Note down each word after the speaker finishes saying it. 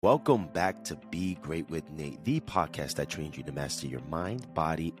Welcome back to Be Great with Nate, the podcast that trains you to master your mind,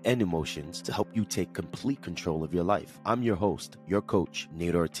 body, and emotions to help you take complete control of your life. I'm your host, your coach,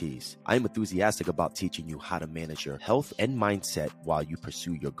 Nate Ortiz. I'm enthusiastic about teaching you how to manage your health and mindset while you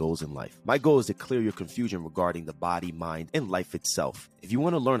pursue your goals in life. My goal is to clear your confusion regarding the body, mind, and life itself. If you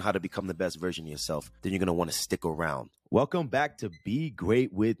want to learn how to become the best version of yourself, then you're going to want to stick around. Welcome back to Be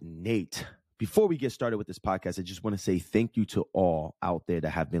Great with Nate. Before we get started with this podcast, I just want to say thank you to all out there that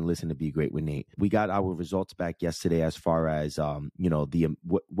have been listening to Be Great with Nate. We got our results back yesterday as far as,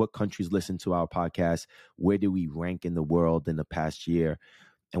 what countries listen to our podcast, where do we rank in the world in the past year.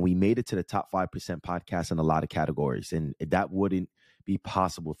 And we made it to the top 5% podcast in a lot of categories. And that wouldn't be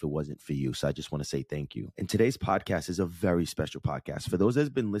possible if it wasn't for you. So I just want to say thank you. And today's podcast is a very special podcast. For those that's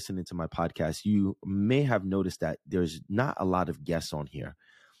been listening to my podcast, you may have noticed that there's not a lot of guests on here.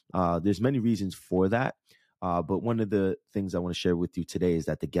 There's many reasons for that, but one of the things I want to share with you today is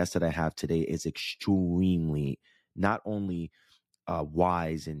that the guest that I have today is extremely not only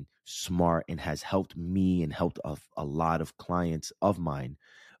wise and smart and has helped me and helped a lot of clients of mine,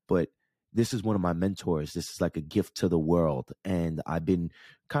 but this is one of my mentors. This is like a gift to the world, and I've been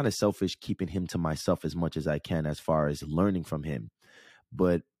kind of selfish keeping him to myself as much as I can as far as learning from him.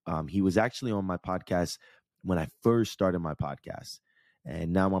 But he was actually on my podcast when I first started my podcast.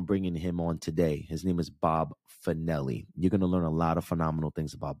 And now I'm bringing him on today. His name is Bob Fanelli. You're going to learn a lot of phenomenal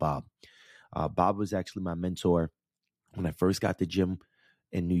things about Bob. Bob was actually my mentor when I first got the gym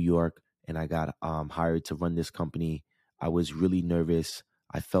in New York, and I got hired to run this company. I was really nervous.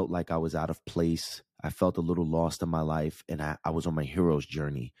 I felt like I was out of place. I felt a little lost in my life, and I was on my hero's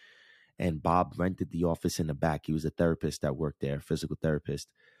journey. And Bob rented the office in the back. He was a therapist that worked there, physical therapist.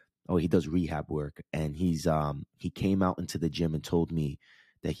 Oh, he does rehab work, and he came out into the gym and told me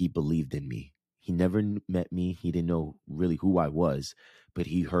that he believed in me. He never met me. He didn't know really who I was, but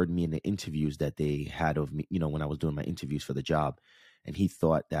he heard me in the interviews that they had of me, when I was doing my interviews for the job. And he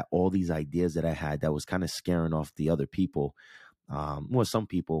thought that all these ideas that I had that was kind of scaring off the other people, some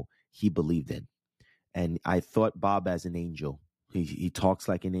people, he believed in. And I thought Bob as an angel. He talks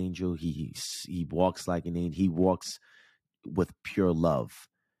like an angel. He walks like an angel. He walks with pure love.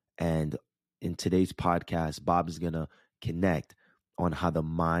 And in today's podcast, Bob is going to connect on how the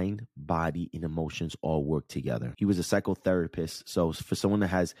mind, body, and emotions all work together. He was a psychotherapist. So for someone that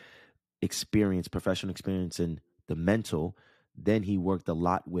has professional experience in the mental, then he works now a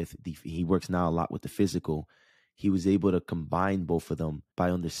lot with the physical. He was able to combine both of them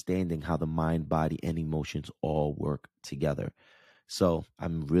by understanding how the mind, body, and emotions all work together. So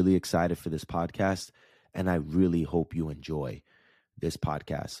I'm really excited for this podcast, and I really hope you enjoy this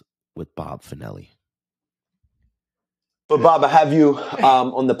podcast with Bob Fanelli. But Bob, I have you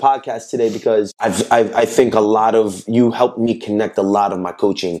on the podcast today because I think a lot of you helped me connect a lot of my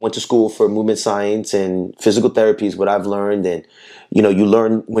coaching. Went to school for movement science and physical therapy is what I've learned. And, you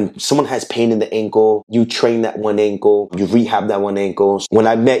learn when someone has pain in the ankle, you train that one ankle, you rehab that one ankle. When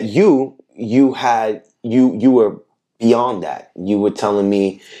I met you, you were beyond that. You were telling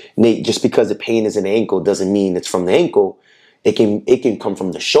me, Nate, just because the pain is in the ankle doesn't mean it's from the ankle. It can come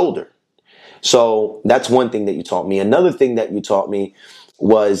from the shoulder. So that's one thing that you taught me. Another thing that you taught me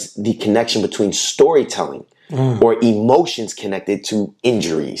was the connection between storytelling or emotions connected to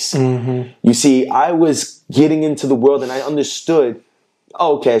injuries. Mm-hmm. You see, I was getting into the world and I understood,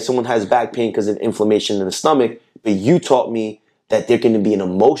 someone has back pain because of inflammation in the stomach, but you taught me that there can be an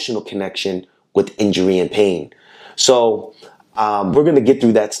emotional connection with injury and pain. So we're going to get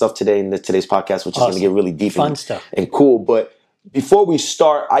through that stuff today in today's podcast, which is going to get really deep and cool. But before we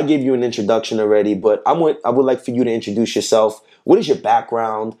start, I gave you an introduction already, but I would like for you to introduce yourself. What is your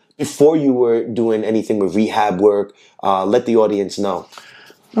background before you were doing anything with rehab work? Let the audience know.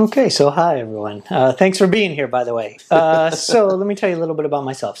 Okay, so hi everyone. Thanks for being here, by the way. So let me tell you a little bit about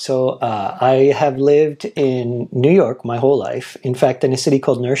myself. So I have lived in New York my whole life. In fact, in a city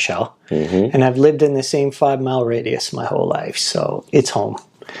called New Rochelle. Mm-hmm. And I've lived in the same 5-mile radius my whole life. So it's home.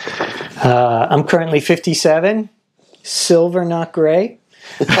 I'm currently 57, silver, not gray.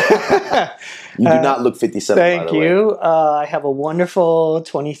 You do not look 57, thank by the way. you. I have a wonderful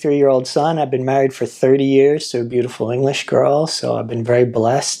 23-year-old son. I've been married for 30 years to a beautiful English girl, so I've been very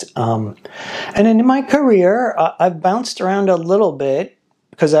blessed. And in my career, I've bounced around a little bit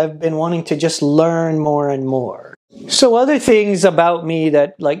because I've been wanting to just learn more and more. So other things about me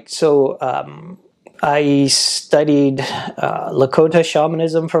that, I studied Lakota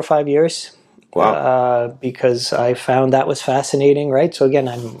shamanism for 5 years. Wow. Because I found that was fascinating, right? So again,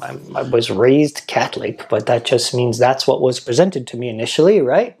 I was raised Catholic, but that just means that's what was presented to me initially,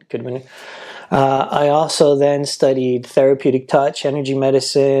 right? Could have been I also then studied therapeutic touch, energy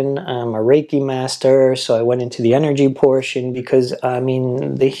medicine. I'm a Reiki master, so I went into the energy portion because, I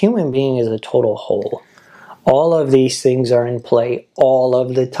mean, the human being is a total whole. All of these things are in play all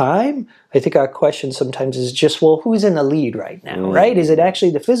of the time. I think our question sometimes is just, well, who's in the lead right now, right? Is it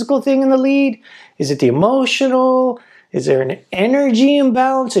actually the physical thing in the lead? Is it the emotional? Is there an energy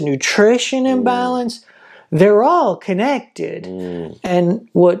imbalance, a nutrition imbalance? They're all connected. And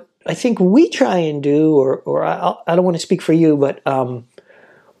what I think we try and do, or I don't want to speak for you, but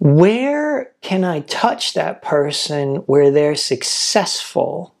where can I touch that person where they're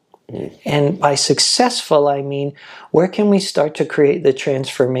successful? And by successful, I mean, where can we start to create the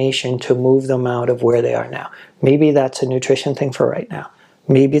transformation to move them out of where they are now? Maybe that's a nutrition thing for right now.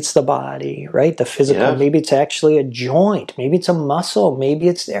 Maybe it's the body, right? The physical. Yeah. Maybe it's actually a joint. Maybe it's a muscle. Maybe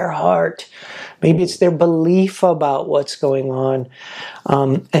it's their heart. Maybe it's their belief about what's going on.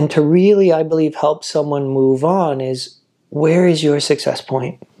 And to really, I believe, help someone move on is, where is your success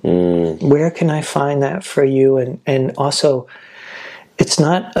point? Where can I find that for you? And also, it's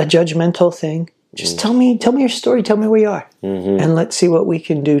not a judgmental thing. Just tell me your story. Tell me where you are. And let's see what we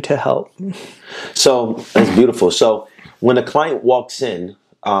can do to help. So that's beautiful. So when a client walks in,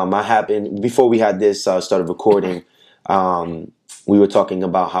 before we had this started recording, we were talking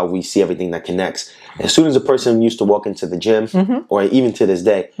about how we see everything that connects. As soon as a person used to walk into the gym, or even to this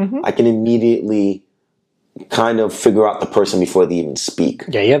day, I can immediately kind of figure out the person before they even speak.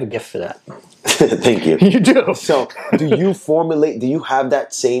 Yeah, you have a gift for that. Thank you. You do. So do you have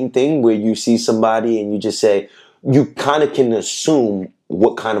that same thing where you see somebody and you just say, you kind of can assume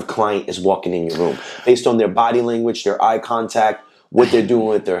what kind of client is walking in your room based on their body language, their eye contact, what they're doing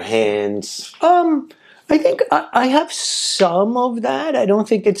with their hands? I think I have some of that. I don't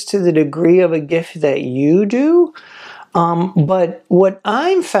think it's to the degree of a gift that you do. But what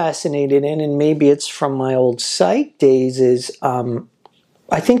I'm fascinated in, and maybe it's from my old psych days, is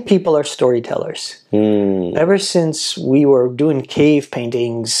I think people are storytellers. Ever since we were doing cave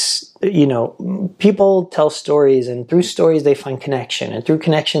paintings, people tell stories, and through stories they find connection, and through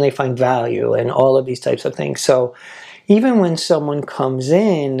connection they find value, and all of these types of things. So even when someone comes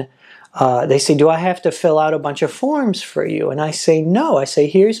in, they say, do I have to fill out a bunch of forms for you? And I say, no. I say,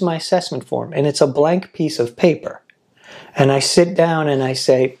 here's my assessment form, and it's a blank piece of paper. And I sit down and I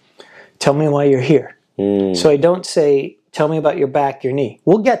say, tell me why you're here. So I don't say, tell me about your back, your knee.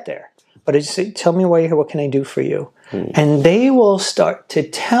 We'll get there. But I just say, tell me why you're here. What can I do for you? And they will start to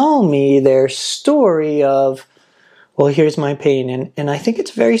tell me their story of, well, here's my pain. And I think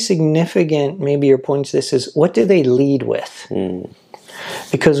it's very significant, maybe your point to this is, what do they lead with?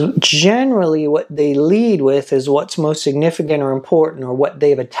 Because generally what they lead with is what's most significant or important, or what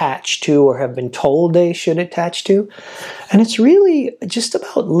they've attached to or have been told they should attach to. And it's really just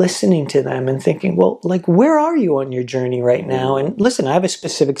about listening to them and thinking, well, like, where are you on your journey right now? And listen, I have a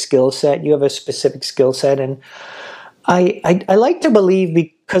specific skill set. You have a specific skill set. And I like to believe,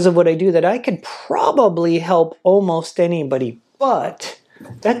 because of what I do, that I could probably help almost anybody, but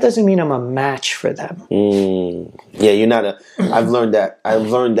that doesn't mean I'm a match for them. Yeah, you're not I've learned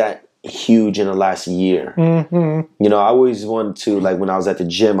that huge in the last year. I always wanted to, like, when I was at the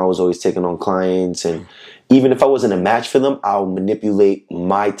gym, I was always taking on clients, and even if I wasn't a match for them, I'll manipulate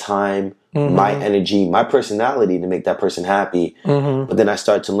my time, my energy, my personality to make that person happy. But then I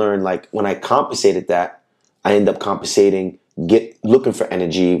started to learn, like, when I compensated that, I end up looking for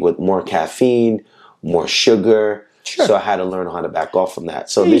energy with more caffeine, more sugar. Sure. So I had to learn how to back off from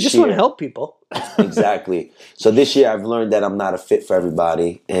that. So you just want to help people. Exactly. So this year I've learned that I'm not a fit for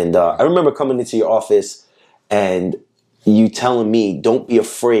everybody. And I remember coming into your office and you telling me, don't be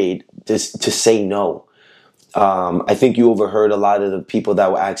afraid to say no. I think you overheard a lot of the people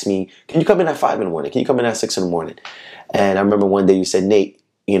that would ask me, can you come in at 5 in the morning? Can you come in at 6 in the morning? And I remember one day you said, Nate,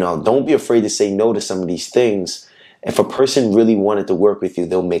 don't be afraid to say no to some of these things. If a person really wanted to work with you,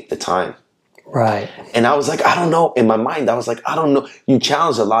 they'll make the time. Right. And I was like, I don't know. In my mind, I was like, I don't know. You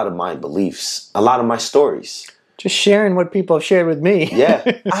challenged a lot of my beliefs, a lot of my stories. Just sharing what people have shared with me.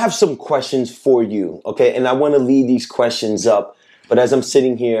 Yeah. I have some questions for you, okay? And I want to lead these questions up. But as I'm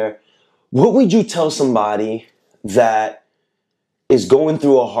sitting here, what would you tell somebody that is going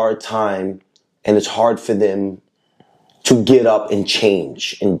through a hard time and it's hard for them to get up and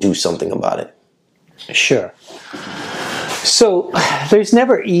change and do something about it? Sure. So there's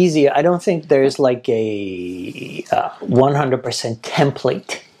never easy. I don't think there's like a 100%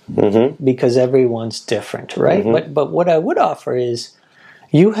 template because everyone's different, right? But what I would offer is,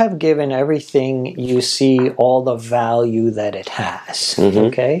 you have given everything you see all the value that it has,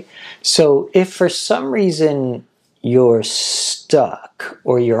 okay? So if for some reason you're stuck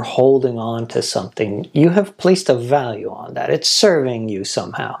or you're holding on to something, you have placed a value on that. It's serving you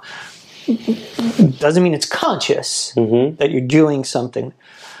somehow. Doesn't mean it's conscious that you're doing something,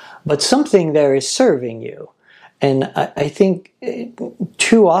 but something there is serving you. And I think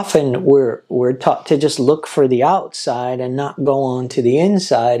too often we're taught to just look for the outside and not go on to the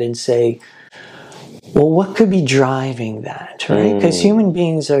inside and say, well, what could be driving that, right? Because human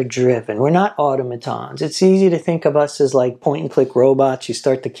beings are driven. We're not automatons. It's easy to think of us as like point-and-click robots. You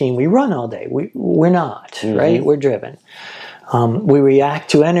start the key and we run all day. We're not, right? We're driven. We react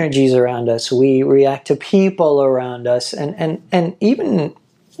to energies around us. We react to people around us. And even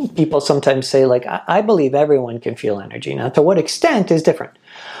people sometimes say, like, I believe everyone can feel energy. Now, to what extent is different.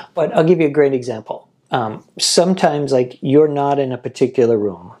 But I'll give you a great example. Sometimes, like, you're not in a particular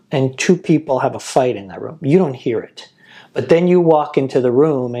room and two people have a fight in that room. You don't hear it. But then you walk into the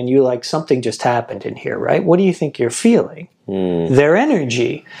room and you like, something just happened in here, right? What do you think you're feeling? Their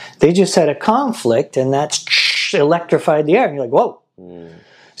energy. They just had a conflict and that's electrified the air. And you're like, whoa.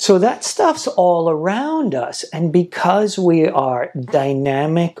 So that stuff's all around us. And because we are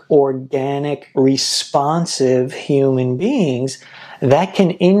dynamic, organic, responsive human beings, that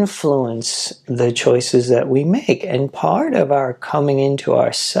can influence the choices that we make. And part of our coming into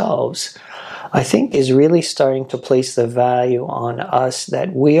ourselves, I think, is really starting to place the value on us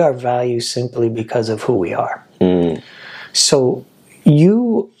that we are valued simply because of who we are. So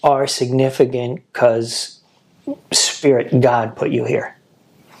you are significant because Spirit, God put you here.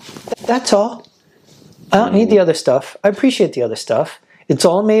 That's all. I don't need the other stuff. I appreciate the other stuff. It's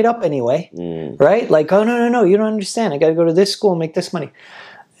all made up anyway, right? Like, oh, no, you don't understand. I got to go to this school and make this money.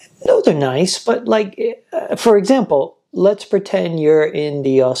 No, they're nice, but like, for example, let's pretend you're in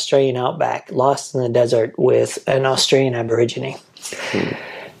the Australian outback, lost in the desert with an Australian Aborigine.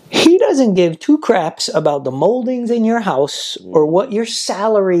 He doesn't give two craps about the moldings in your house or what your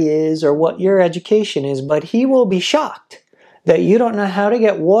salary is or what your education is, but he will be shocked that you don't know how to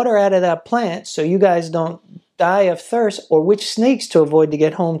get water out of that plant so you guys don't die of thirst or which snakes to avoid to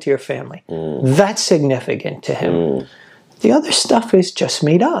get home to your family. That's significant to him. The other stuff is just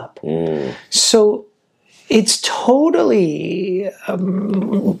made up. So it's totally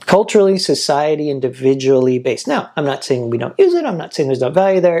culturally, society, individually based. Now, I'm not saying we don't use it. I'm not saying there's no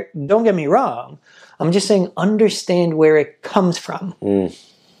value there. Don't get me wrong. I'm just saying understand where it comes from.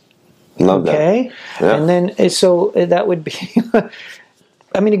 Love that. Yeah. And then, so that would be,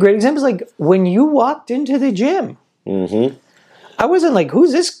 I mean, a great example is like when you walked into the gym. I wasn't like,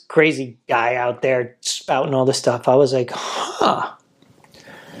 who's this crazy guy out there spouting all this stuff? I was like,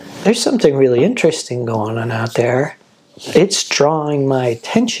 there's something really interesting going on out there. It's drawing my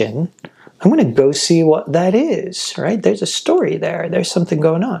attention. I'm going to go see what that is, right? There's a story there. There's something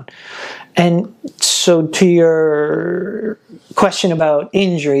going on. And so to your question about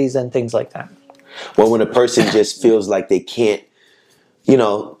injuries and things like that. Well, when a person just feels like they can't,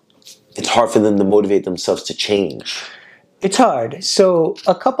 it's hard for them to motivate themselves to change. It's hard. So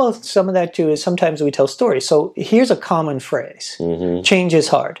some of that too is sometimes we tell stories. So here's a common phrase. Change is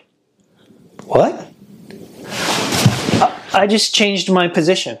hard. What? I just changed my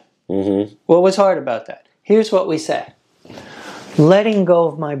position. What was hard about that? Here's what we say. Letting go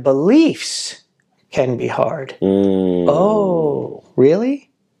of my beliefs can be hard. Oh, really?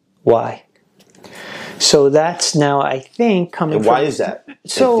 Why? So that's now, I think, coming and why is that?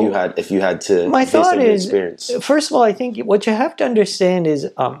 So if you had to, my thought is, experience. First of all, I think what you have to understand is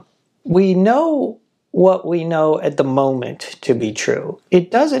we know what we know at the moment to be true.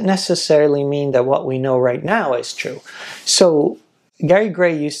 It doesn't necessarily mean that what we know right now is true. So Gary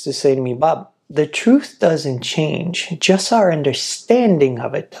Gray used to say to me, Bob, the truth doesn't change, just our understanding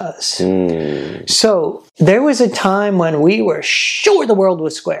of it does. So there was a time when we were sure the world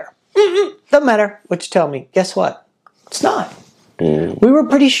was square. Doesn't matter what you tell me. Guess what? It's not. We were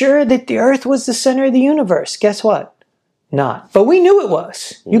pretty sure that the earth was the center of the universe. Guess what? Not. But we knew it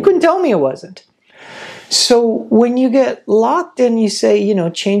was. You couldn't tell me it wasn't. So when you get locked in, you say,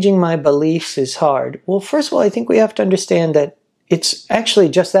 changing my beliefs is hard. Well, first of all, I think we have to understand that it's actually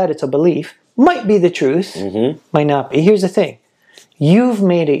just that. It's a belief. Might be the truth. Might not be. Here's the thing. You've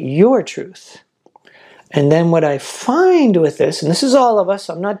made it your truth. And then what I find with this, and this is all of us,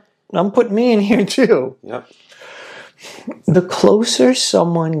 I'm putting me in here too. Yep. The closer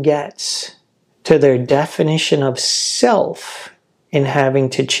someone gets to their definition of self in having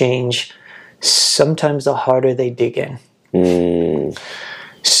to change, sometimes the harder they dig in.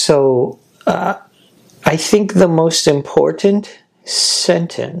 So I think the most important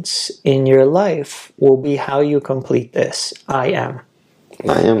sentence in your life will be how you complete this. I am.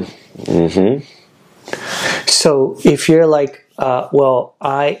 I am. So if you're like, well,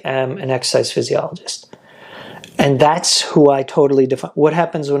 I am an exercise physiologist, and that's who I totally define. What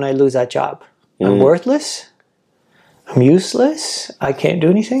happens when I lose that job? I'm worthless? I'm useless? I can't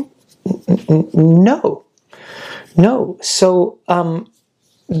do anything? No. So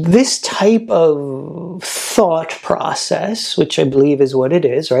this type of thought process, which I believe is what it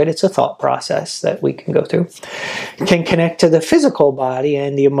is, right? It's a thought process that we can go through, can connect to the physical body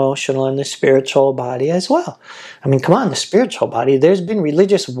and the emotional and the spiritual body as well. I mean, come on, the spiritual body, there's been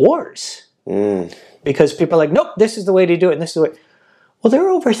religious wars because people are like, nope, this is the way to do it, and this is the way. Well, there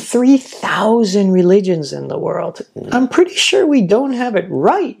are over 3,000 religions in the world. I'm pretty sure we don't have it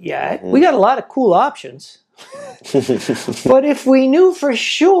right yet. We got a lot of cool options. But if we knew for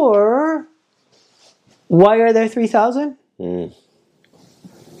sure, why are there 3,000?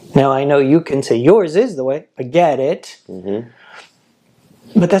 Now, I know you can say yours is the way. I get it.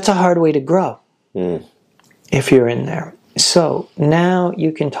 But that's a hard way to grow if you're in there. So now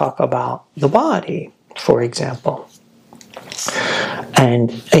you can talk about the body, for example.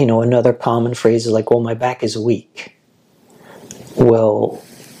 And, another common phrase is like, well, my back is weak. Well,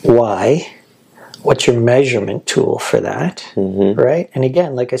 why? What's your measurement tool for that? Right? And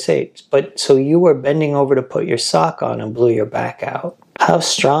again, like I say, so you were bending over to put your sock on and blew your back out. How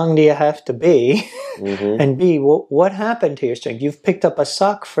strong do you have to be? And B, what happened to your strength? You've picked up a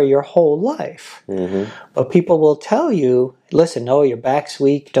sock for your whole life. But people will tell you, listen, no, your back's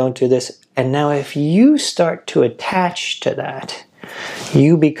weak, don't do this. And now if you start to attach to that,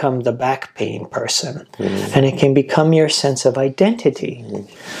 you become the back pain person. And it can become your sense of identity.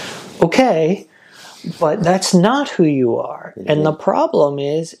 Okay, but that's not who you are. And the problem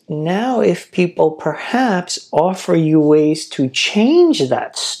is, now if people perhaps offer you ways to change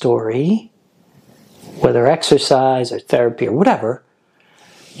that story, whether exercise or therapy or whatever,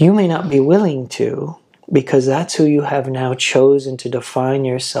 you may not be willing to, because that's who you have now chosen to define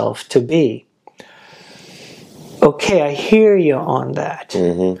yourself to be. Okay, I hear you on that.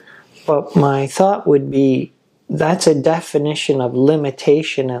 But my thought would be, that's a definition of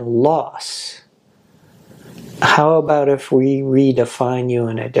limitation and loss. How about if we redefine you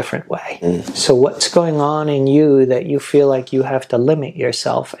in a different way? So what's going on in you that you feel like you have to limit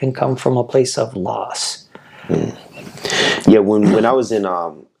yourself and come from a place of loss? Yeah, when I was in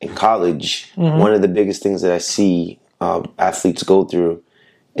college, one of the biggest things that I see athletes go through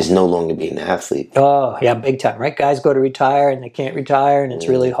is no longer being an athlete. Oh, yeah, big time, right? Guys go to retire and they can't retire and it's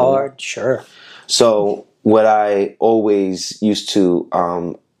really hard. Sure. So what I always used to,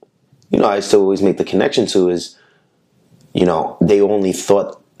 I used to always make the connection to is, they only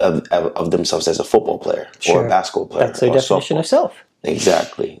thought of themselves as a football player or a basketball player. That's their definition of self.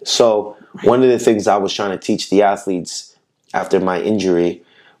 Exactly. So one of the things I was trying to teach the athletes after my injury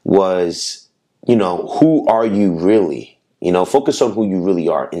was, who are you really? Focus on who you really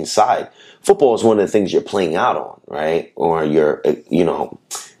are inside. Football is one of the things you're playing out on, right? Or you're,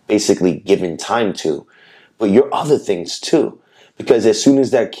 basically given time to. But you're other things too. Because as soon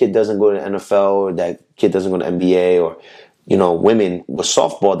as that kid doesn't go to the NFL or that kid doesn't go to NBA or, women with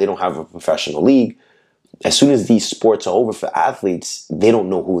softball, they don't have a professional league. As soon as these sports are over for athletes, they don't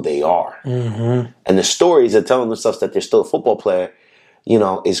know who they are. And the stories of telling themselves that they're still a football player,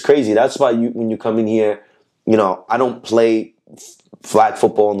 is crazy. That's why when you come in here, I don't play flag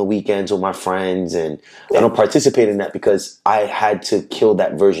football on the weekends with my friends, and I don't participate in that because I had to kill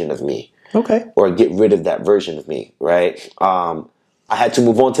that version of me. Okay. Or get rid of that version of me, right? I had to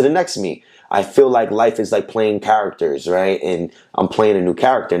move on to the next me. I feel like life is like playing characters, right? And I'm playing a new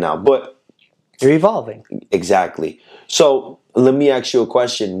character now, but you're evolving. Exactly. So let me ask you a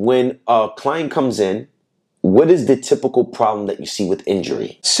question. When a client comes in, what is the typical problem that you see with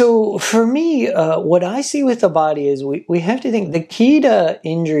injury? So for me, what I see with the body is we have to think the key to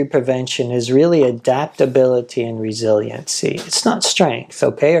injury prevention is really adaptability and resiliency. It's not strength,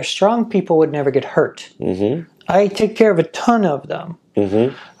 okay? Or strong people would never get hurt. I take care of a ton of them.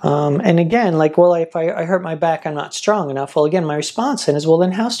 And again, like, well, if I hurt my back, I'm not strong enough. Well, again, my response then is, well,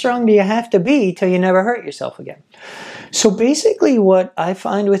 then how strong do you have to be till you never hurt yourself again? So basically what I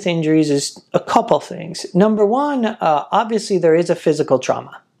find with injuries is a couple things. Number one, obviously there is a physical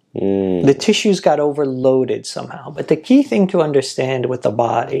trauma. The tissues got overloaded somehow. But the key thing to understand with the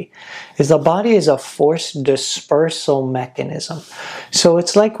body is a force dispersal mechanism. So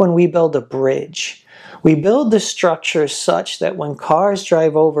it's like when we build a bridge. We build the structure such that when cars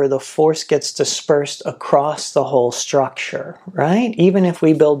drive over, the force gets dispersed across the whole structure, right? Even if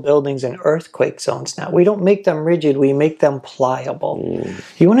we build buildings in earthquake zones now, we don't make them rigid, we make them pliable.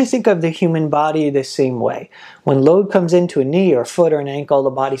 You want to think of the human body the same way. When load comes into a knee or a foot or an ankle,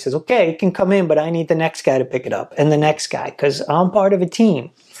 the body says, okay, it can come in, but I need the next guy to pick it up, and the next guy, because I'm part of a team.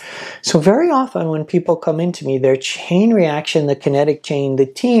 So very often when people come into me, their chain reaction, the kinetic chain, the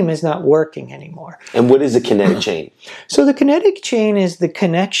team is not working anymore. And what is the kinetic chain? So the kinetic chain is the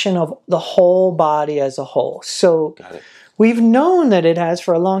connection of the whole body as a whole. So we've known that it has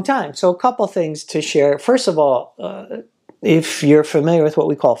for a long time. So a couple things to share. First of all, if you're familiar with what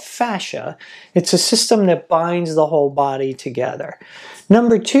we call fascia, it's a system that binds the whole body together.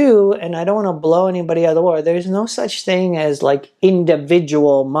 Number two, and I don't want to blow anybody out of the water, there's no such thing as like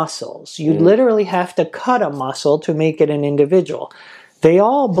individual muscles. You literally have to cut a muscle to make it an individual. They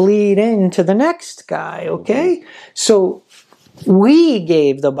all bleed into the next guy, okay? So we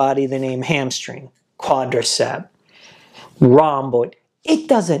gave the body the name hamstring, quadricep, rhomboid. It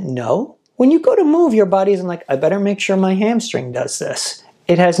doesn't know. When you go to move, your body isn't like, I better make sure my hamstring does this.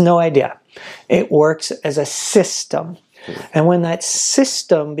 It has no idea. It works as a system. And when that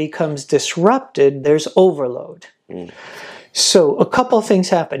system becomes disrupted, there's overload. So a couple of things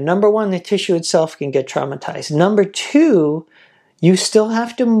happen. Number one, the tissue itself can get traumatized. Number two, you still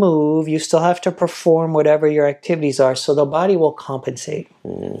have to move, you still have to perform whatever your activities are, so the body will compensate.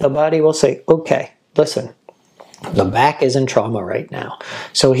 The body will say, okay, listen, the back is in trauma right now,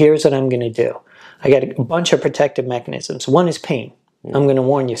 so here's what I'm going to do. I got a bunch of protective mechanisms. One is pain. I'm going to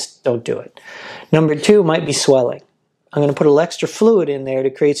warn you, don't do it. Number two might be swelling. I'm going to put a little extra fluid in there to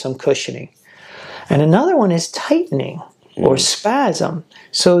create some cushioning. And another one is tightening or spasm.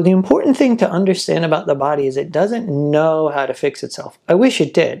 So the important thing to understand about the body is it doesn't know how to fix itself. I wish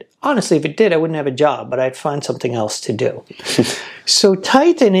it did. Honestly, if it did, I wouldn't have a job, but I'd find something else to do. So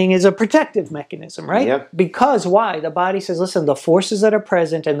tightening is a protective mechanism, right? Yep. Because why? The body says, listen, the forces that are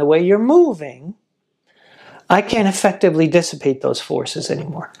present and the way you're moving, I can't effectively dissipate those forces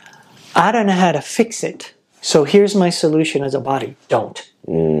anymore. I don't know how to fix it. So here's my solution as a body. Don't.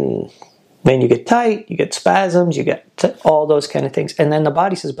 Then you get tight, you get spasms, you get all those kind of things. And then the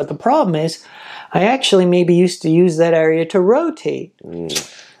body says, but the problem is, I actually maybe used to use that area to rotate.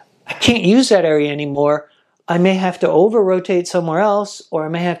 I can't use that area anymore. I may have to over-rotate somewhere else, or I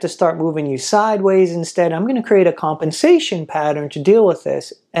may have to start moving you sideways instead. I'm going to create a compensation pattern to deal with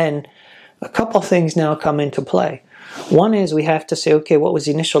this. And a couple things now come into play. One is we have to say, okay, what was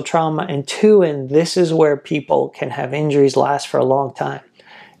the initial trauma? And two, and this is where people can have injuries last for a long time.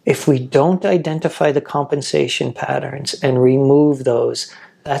 If we don't identify the compensation patterns and remove those,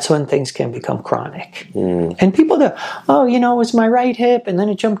 that's when things can become chronic. And people go, oh, you know, it was my right hip, and then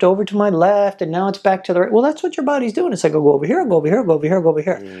it jumped over to my left, and now it's back to the right. Well, that's what your body's doing. It's like, go over here, go over here, go over here, go over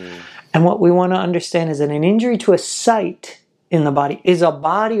here. And what we want to understand is that an injury to a site in the body is a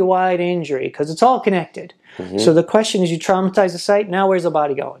body-wide injury because it's all connected. So the question is, you traumatize the site, now where's the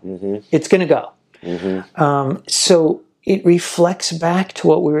body going? It's going to go. So it reflects back to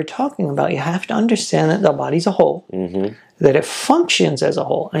what we were talking about. You have to understand that the body's a whole, that it functions as a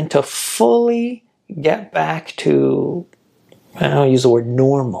whole, and to fully get back to, I don't use the word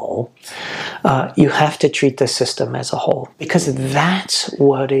normal, you have to treat the system as a whole, because that's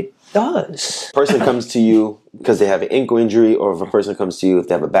what it does. A person comes to you because they have an ankle injury, or if a person comes to you if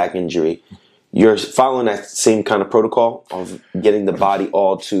they have a back injury, you're following that same kind of protocol of getting the body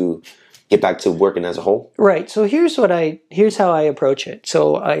all to get back to working as a whole? Right. So here's how I approach it.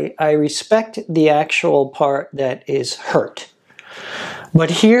 So I respect the actual part that is hurt.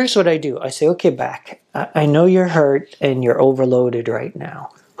 But here's what I do. I say, okay, back, I know you're hurt and you're overloaded right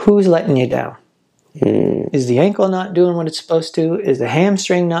now. Who's letting you down? Is the ankle not doing what it's supposed to? Is the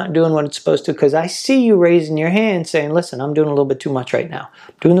hamstring not doing what it's supposed to? Because I see you raising your hand saying, listen, I'm doing a little bit too much right now.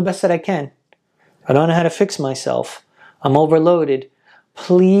 I'm doing the best that I can. I don't know how to fix myself. I'm overloaded.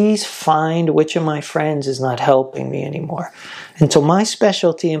 Please find which of my friends is not helping me anymore. And so my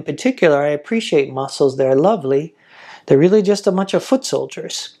specialty in particular, I appreciate muscles. They're lovely. They're really just a bunch of foot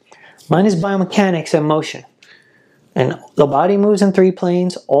soldiers. Mine is biomechanics and motion. And the body moves in three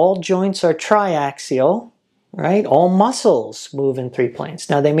planes. All joints are triaxial, right? All muscles move in three planes.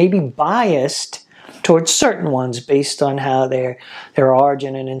 Now, they may be biased towards certain ones based on how their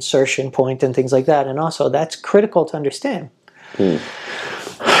origin and insertion point and things like that. And also, that's critical to understand.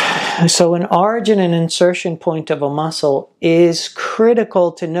 So an origin and insertion point of a muscle is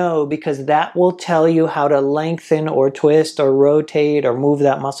critical to know because that will tell you how to lengthen or twist or rotate or move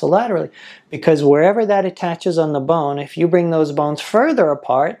that muscle laterally. Because wherever that attaches on the bone, if you bring those bones further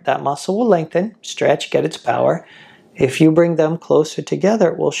apart, that muscle will lengthen, stretch, get its power. If you bring them closer together,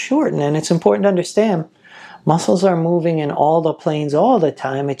 it will shorten. And it's important to understand, muscles are moving in all the planes all the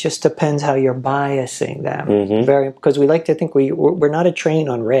time. It just depends how you're biasing them. Because we like to think we're not a train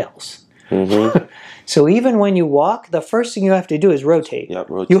on rails. So even when you walk, the first thing you have to do is rotate. Yep,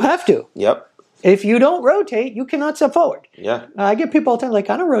 rotate. You have to. Yep. If you don't rotate, you cannot step forward. Yeah. I get people all the time like,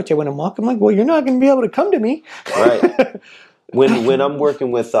 I don't rotate when I'm walking. I'm like, well, you're not going to be able to come to me. Right. When I'm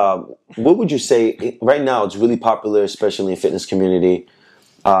working with, what would you say, right now it's really popular, especially in fitness community,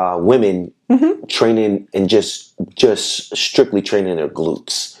 women training and just strictly training their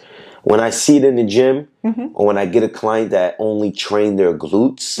glutes. When I see it in the gym, or when I get a client that only train their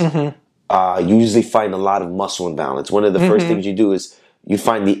glutes, you usually find a lot of muscle imbalance. One of the first things you do is you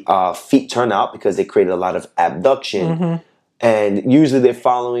find the feet turn out because they created a lot of abduction. And usually they're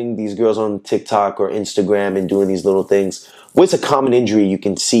following these girls on TikTok or Instagram and doing these little things. What's a common injury you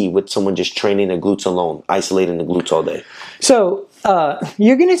can see with someone just training their glutes alone, isolating the glutes all day? So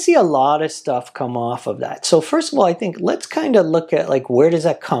you're going to see a lot of stuff come off of that. So first of all, I think let's kind of look at like where does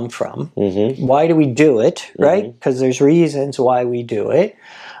that come from? Why do we do it, right? Because there's reasons why we do it.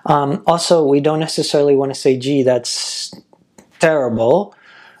 Also, we don't necessarily want to say, gee, that's terrible.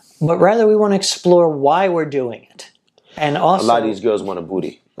 But rather we want to explore why we're doing it. And also, a lot of these girls want a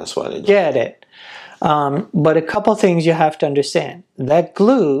booty. That's why they do. Get it. But a couple things you have to understand. That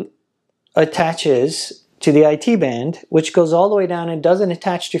glute attaches to the IT band, which goes all the way down and doesn't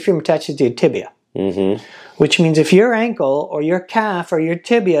attach to your femur, attaches to your tibia. Which means if your ankle or your calf or your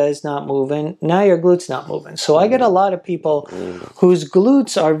tibia is not moving, now your glute's not moving. So I get a lot of people whose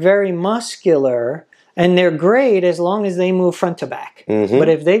glutes are very muscular and they're great as long as they move front to back. But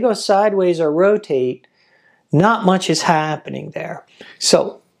if they go sideways or rotate, not much is happening there.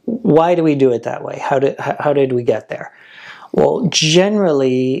 So why do we do it that way? How did we get there? Well,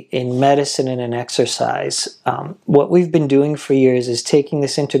 generally in medicine and in exercise, what we've been doing for years is taking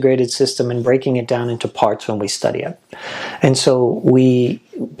this integrated system and breaking it down into parts when we study it. And so we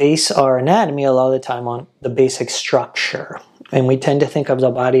base our anatomy a lot of the time on the basic structure. And we tend to think of the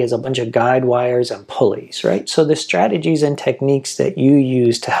body as a bunch of guide wires and pulleys, right? So the strategies and techniques that you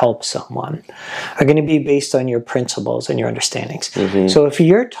use to help someone are going to be based on your principles and your understandings. So if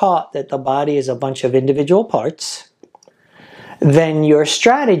you're taught that the body is a bunch of individual parts, then your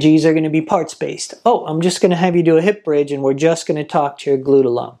strategies are going to be parts-based. Oh, I'm just going to have you do a hip bridge and we're just going to talk to your glute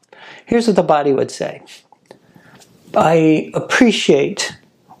alone. Here's what the body would say. I appreciate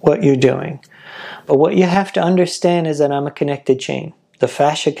what you're doing. But what you have to understand is that I'm a connected chain. The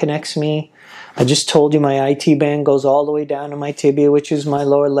fascia connects me. I just told you my IT band goes all the way down to my tibia, which is my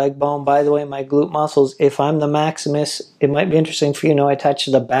lower leg bone. By the way, my glute muscles, if I'm the maximus, it might be interesting for you to know I attach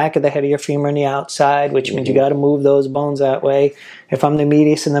to the back of the head of your femur on the outside, which means you got to move those bones that way. If I'm the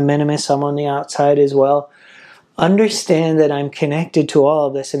medius and the minimus, I'm on the outside as well. Understand that I'm connected to all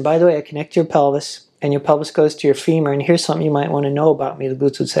of this. And by the way, I connect to your pelvis, and your pelvis goes to your femur. And here's something you might want to know about me, the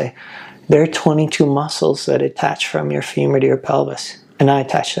glutes would say. There are 22 muscles that attach from your femur to your pelvis, and I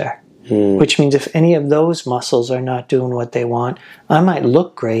attach there. Which means if any of those muscles are not doing what they want, I might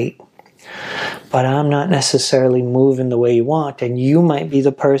look great, but I'm not necessarily moving the way you want, and you might be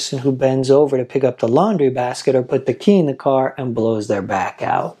the person who bends over to pick up the laundry basket or put the key in the car and blows their back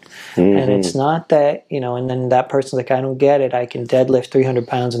out. And it's not that, and then that person's like, I don't get it. I can deadlift 300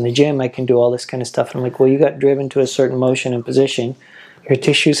 pounds in the gym. I can do all this kind of stuff. And I'm like, well, you got driven to a certain motion and position. Your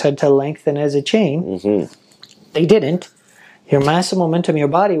tissues had to lengthen as a chain. They didn't. Your mass and momentum, your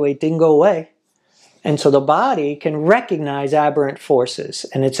body weight didn't go away. And so the body can recognize aberrant forces.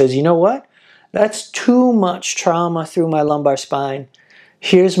 And it says, you know what? That's too much trauma through my lumbar spine.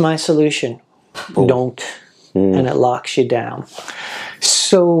 Here's my solution. Don't. And it locks you down.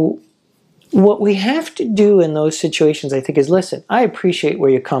 So what we have to do in those situations, I think, is listen, I appreciate where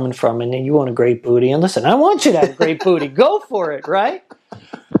you're coming from and you want a great booty. And listen, I want you to have a great booty. Go for it, right?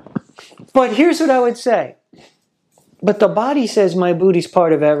 But here's what I would say. But the body says my booty's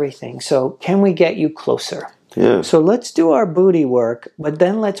part of everything. So can we get you closer? Yeah. So let's do our booty work, but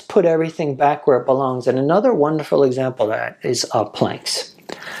then let's put everything back where it belongs. And another wonderful example of that is planks.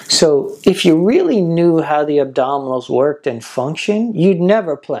 So if you really knew how the abdominals worked and function, you'd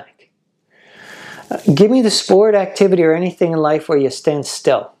never plank. Give me the sport, activity, or anything in life where you stand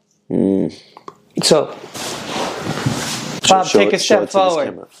still. So, Bob, take a step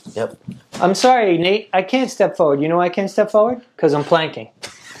forward. Yep. I'm sorry, Nate. I can't step forward. You know why I can't step forward? Because I'm planking.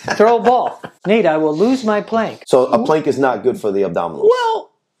 Throw a ball. Nate, I will lose my plank. So a plank is not good for the abdominals.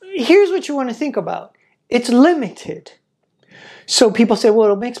 Well, here's what you want to think about. It's limited. So people say,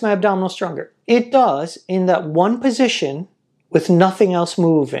 well, it makes my abdominals stronger. It does in that one position with nothing else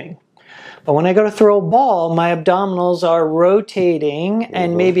moving. But when I go to throw a ball, my abdominals are rotating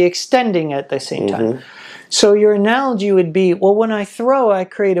and maybe extending at the same time. So your analogy would be, well, when I throw, I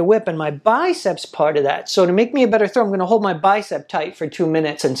create a whip, and my biceps part of that. So to make me a better throw, I'm going to hold my bicep tight for 2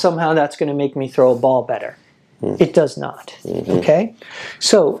 minutes, and somehow that's going to make me throw a ball better. It does not. Okay?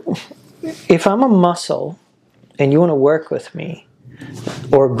 So if I'm a muscle, and you want to work with me,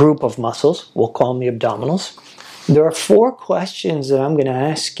 or a group of muscles, we'll call them the abdominals, there are 4 questions that I'm going to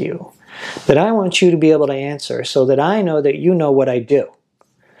ask you that I want you to be able to answer so that I know that you know what I do.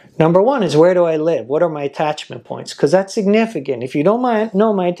 Number 1 is, where do I live? What are my attachment points? Because that's significant. If you don't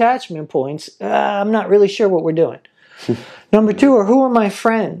know my attachment points, I'm not really sure what we're doing. Number 2 are, who are my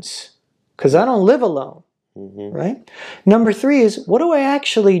friends? Because I don't live alone. Right? Number 3 is, what do I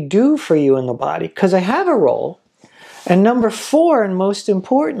actually do for you in the body? Because I have a role. And number 4, and most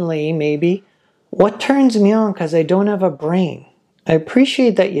importantly, maybe, what turns me on? Because I don't have a brain. I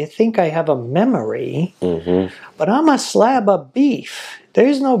appreciate that you think I have a memory, but I'm a slab of beef.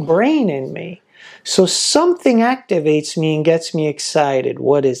 There's no brain in me. So something activates me and gets me excited.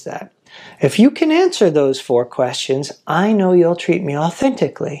 What is that? If you can answer those 4 questions, I know you'll treat me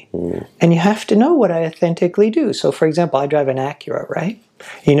authentically. And you have to know what I authentically do. So for example, I drive an Acura, right?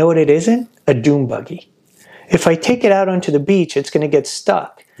 You know what it isn't? A dune buggy. If I take it out onto the beach, it's going to get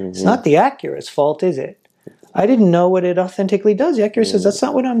stuck. It's not the Acura's fault, is it? I didn't know what it authentically does. The Acura says, that's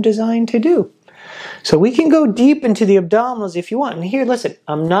not what I'm designed to do. So we can go deep into the abdominals if you want. And here, listen,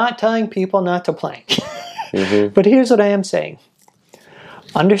 I'm not telling people not to plank. But here's what I am saying.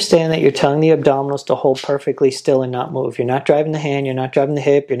 Understand that you're telling the abdominals to hold perfectly still and not move. You're not driving the hand, you're not driving the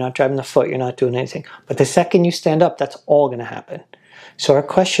hip, you're not driving the foot, you're not doing anything. But the second you stand up, that's all going to happen. So our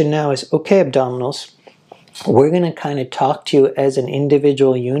question now is, okay, abdominals, we're going to kind of talk to you as an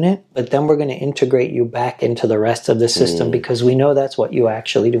individual unit, but then we're going to integrate you back into the rest of the system because we know that's what you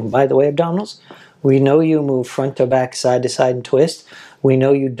actually do. And by the way, abdominals, we know you move front to back, side to side, and twist. We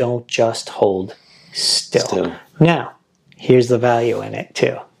know you don't just hold still. Now, here's the value in it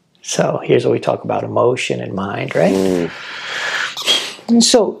too. So here's what we talk about, emotion and mind, right?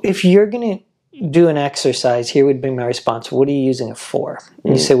 So if you're going to do an exercise, here would be my response. What are you using it for?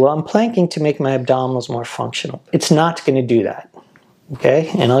 And you say, well, I'm planking to make my abdominals more functional. It's not going to do that. Okay?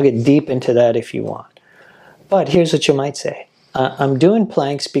 And I'll get deep into that if you want. But here's what you might say. I'm doing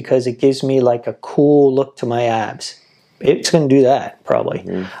planks because it gives me like a cool look to my abs. It's going to do that,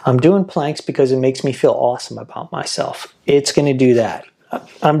 probably. I'm doing planks because it makes me feel awesome about myself. It's going to do that.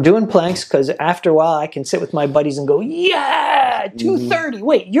 I'm doing planks because after a while I can sit with my buddies and go, yeah, 230.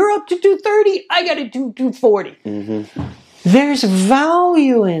 Wait, you're up to 230? I got to do 240. There's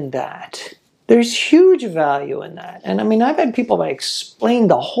value in that. There's huge value in that. And I mean, I've had people explain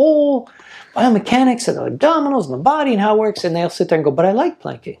the whole biomechanics of the abdominals and the body and how it works, and they'll sit there and go, but I like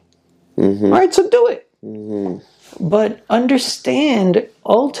planking. All right, so do it. But understand,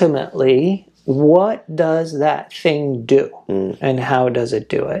 ultimately, what does that thing do and how does it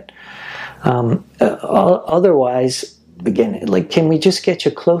do it? Otherwise, again, like, can we just get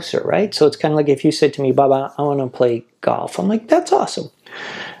you closer, right? So it's kind of like if you said to me, Bob, I want to play golf. I'm like, that's awesome.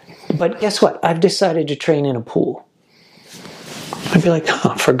 But guess what? I've decided to train in a pool. I'd be like,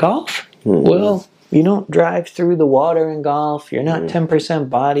 for golf? Well, you don't drive through the water in golf. You're not 10%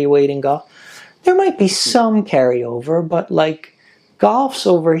 body weight in golf. There might be some carryover, but like golf's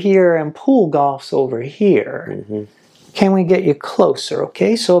over here and pool golf's over here. Can we get you closer?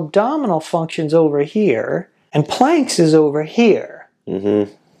 Okay, so abdominal function's over here and planks is over here. Can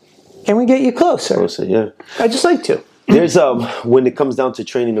we get you closer? Closer, yeah. I'd just like to. There's when it comes down to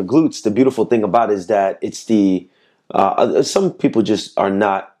training the glutes, the beautiful thing about it is that it's the some people just are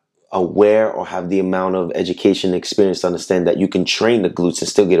not aware or have the amount of education and experience to understand that you can train the glutes and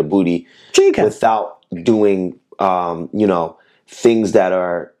still get a booty without doing things that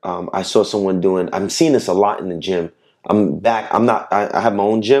are I saw someone doing. I'm seeing this a lot in the gym. I have my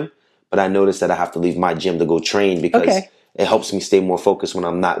own gym, but I noticed that I have to leave my gym to go train because it helps me stay more focused when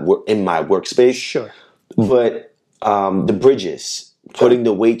I'm not in my workspace. Sure. But the bridges, putting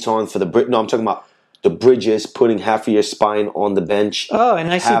the weights on for the I'm talking about the bridges, putting half of your spine on the bench. Oh,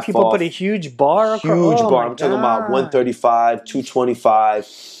 and I see people put a huge bar across. Huge bar. I'm talking about 135,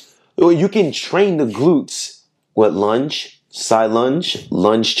 225. You can train the glutes with lunge, side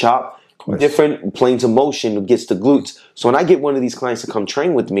lunge chop. Different planes of motion gets the glutes. So when I get one of these clients to come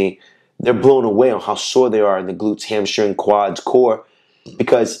train with me, they're blown away on how sore they are in the glutes, hamstring, quads, core.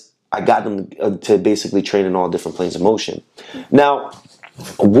 because I got them to basically train in all different planes of motion. Now,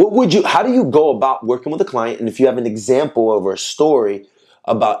 how do you go about working with a client? And if you have an example or a story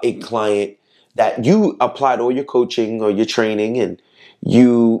about a client that you applied all your coaching or your training and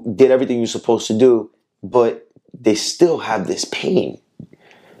you did everything you're supposed to do, but they still have this pain.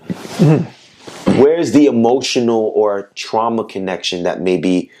 Where's the emotional or trauma connection that may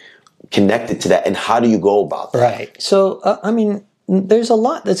be connected to that, and how do you go about that? Right. So, there's a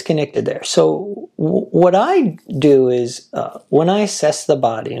lot that's connected there. So what I do is when I assess the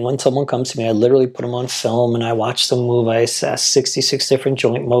body, and when someone comes to me, I literally put them on film and I watch them move. I assess 66 different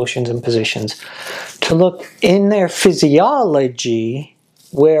joint motions and positions to look in their physiology,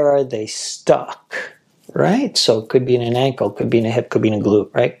 where are they stuck, right? So it could be in an ankle, could be in a hip, could be in a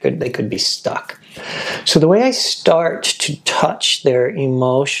glute, right? They could be stuck. So the way I start to touch their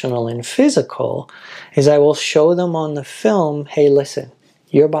emotional and physical is I will show them on the film, hey, listen,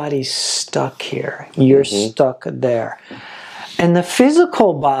 your body's stuck here. You're stuck there. And the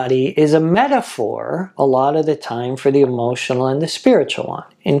physical body is a metaphor a lot of the time for the emotional and the spiritual one.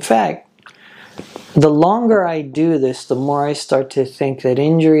 In fact, the longer I do this, the more I start to think that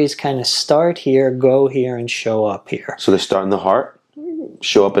injuries kind of start here, go here, and show up here. So they start in the heart,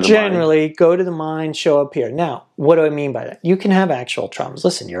 show up in the mind? Generally, go to the mind, show up here. Now, what do I mean by that? You can have actual traumas.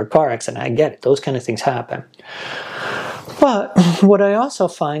 Listen, you're a car accident. I get it. Those kind of things happen. But what I also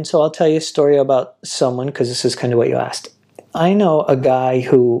find, so I'll tell you a story about someone, because this is kind of what you asked. I know a guy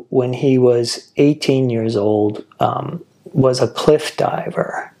who, when he was 18 years old, was a cliff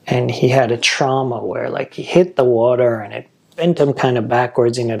diver. And he had a trauma where, like, he hit the water and it bent him kind of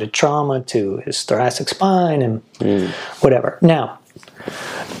backwards. He had a trauma to his thoracic spine and whatever. Now,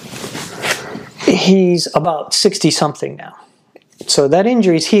 he's about 60-something now. So that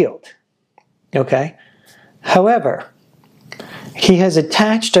injury's healed. Okay? However, he has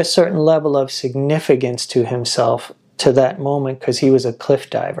attached a certain level of significance to himself to that moment because he was a cliff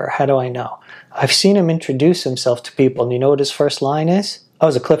diver. How do I know? I've seen him introduce himself to people, and you know what his first line is? I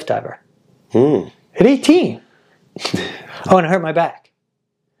was a cliff diver. At 18. Oh, and it hurt my back.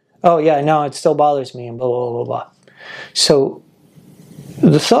 Oh, yeah, no, it still bothers me, and blah, blah, blah, blah. So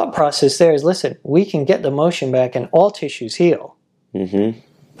the thought process there is, listen, we can get the motion back and all tissues heal.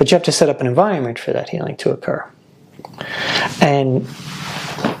 But you have to set up an environment for that healing to occur. And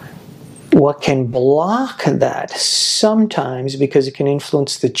what can block that sometimes, because it can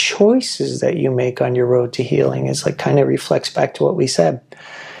influence the choices that you make on your road to healing, is like kind of reflects back to what we said.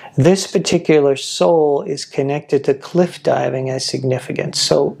 This particular soul is connected to cliff diving as significant.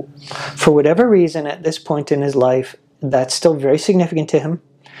 So for whatever reason, at this point in his life, that's still very significant to him.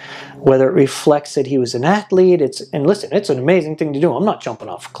 Whether it reflects that he was an athlete, and listen, it's an amazing thing to do. I'm not jumping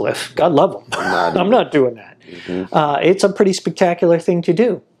off a cliff. God love him. I'm not doing that. It's a pretty spectacular thing to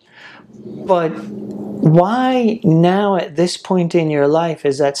do. But why now at this point in your life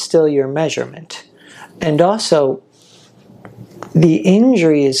is that still your measurement? And also, the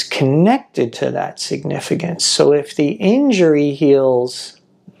injury is connected to that significance. So if the injury heals,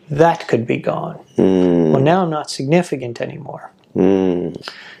 that could be gone. Well, now I'm not significant anymore.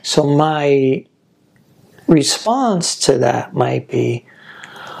 So my response to that might be,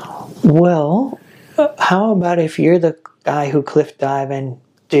 well, how about if you're the guy who cliff dived and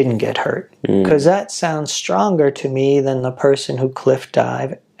didn't get hurt? Because that sounds stronger to me than the person who cliff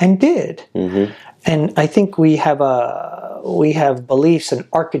dived and did. And I think we have beliefs and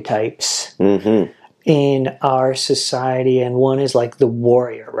archetypes in our society, and one is like the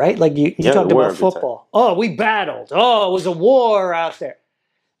warrior, right? Like you talked about football. Oh, we battled. Oh, it was a war out there.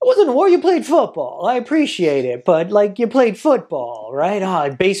 It wasn't a war. You played football. I appreciate it, but like you played football, right?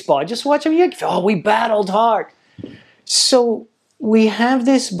 Oh, baseball. Just watch them. Oh, we battled hard. So we have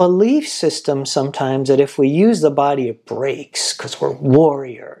this belief system sometimes that if we use the body, it breaks because we're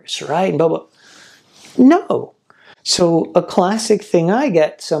warriors, right? But no. So a classic thing I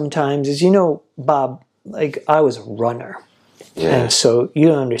get sometimes is, Bob, like I was a runner. And so you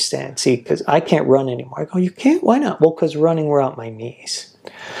don't understand. See, because I can't run anymore. I go, you can't? Why not? Well, because running wore out my knees.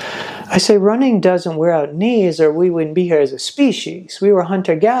 I say running doesn't wear out knees or we wouldn't be here as a species. We were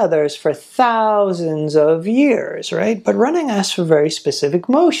hunter-gatherers for thousands of years, right? But running asks for very specific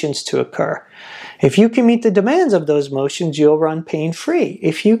motions to occur. If you can meet the demands of those motions, you'll run pain-free.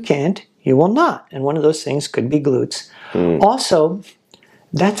 If you can't, you will not. And one of those things could be glutes. Also,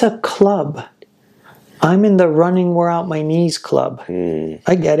 that's a club. I'm in the running wear out my knees club.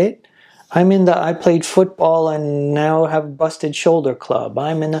 I get it. I'm in the I played football and now have busted shoulder club.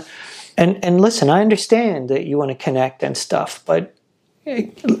 I'm in the and listen, I understand that you want to connect and stuff, but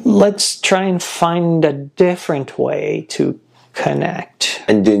let's try and find a different way to connect.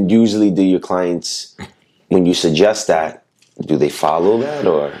 And then usually do your clients, when you suggest that, do they follow that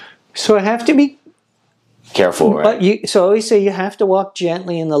or? So I have to be careful, right? But so I always say you have to walk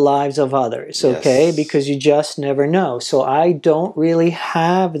gently in the lives of others, okay? Yes. Because you just never know. So I don't really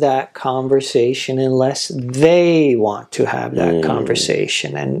have that conversation unless they want to have that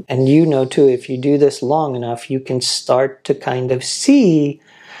conversation. And you know too, if you do this long enough, you can start to kind of see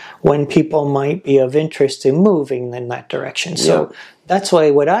when people might be of interest in moving in that direction. So that's why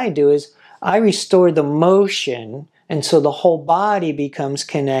what I do is I restore the motion, and so the whole body becomes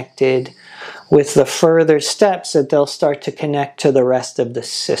connected with the further steps that they'll start to connect to the rest of the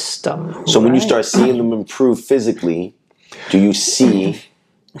system. So when you start seeing them improve physically, do you see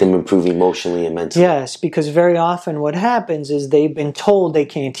them improve emotionally and mentally? Yes, because very often what happens is they've been told they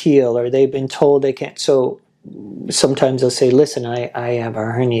can't heal, or they've been told they can't. So sometimes they'll say, listen, I have a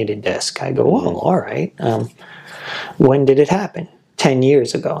herniated disc. I go, well, all right. When did it happen? 10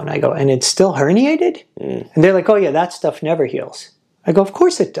 years ago. And I go, and it's still herniated? And they're like, oh yeah, that stuff never heals. I go, of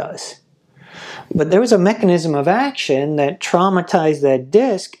course it does. But there was a mechanism of action that traumatized that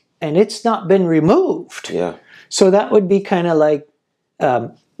disc, and it's not been removed. Yeah. So that would be kind of like,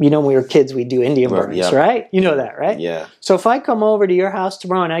 when we were kids, we do Indian burns, right? You know that, right? Yeah. So if I come over to your house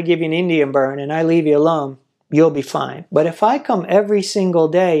tomorrow and I give you an Indian burn and I leave you alone, you'll be fine. But if I come every single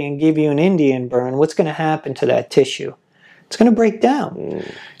day and give you an Indian burn, what's going to happen to that tissue? It's going to break down.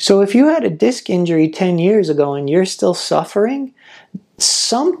 So if you had a disc injury 10 years ago and you're still suffering,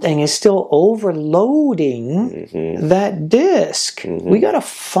 something is still overloading that disc. We got to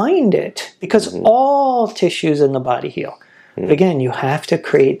find it, because all tissues in the body heal. But again, you have to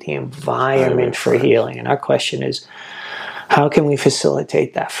create the environment for healing. And our question is, how can we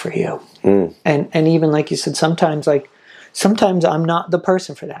facilitate that for you? And even like you said, sometimes I'm not the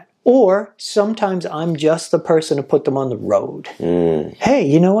person for that. Or sometimes I'm just the person to put them on the road. Hey,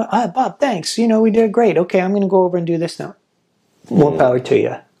 you know what? Bob, thanks. We did great. Okay, I'm going to go over and do this now. More power to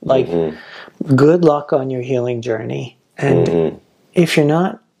you. Like, good luck on your healing journey. And if you're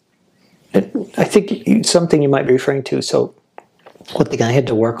not, I think something you might be referring to, so one thing I had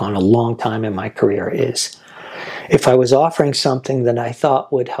to work on a long time in my career is, if I was offering something that I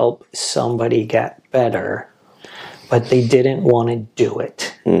thought would help somebody get better, but they didn't want to do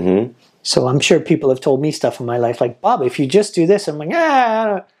it. So I'm sure people have told me stuff in my life like, Bob, if you just do this, I'm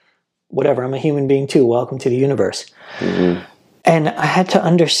like, whatever, I'm a human being too. Welcome to the universe. And I had to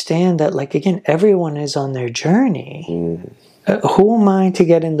understand that, like, again, everyone is on their journey. Who am I to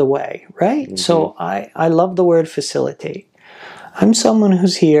get in the way, right? So I love the word facilitate. I'm someone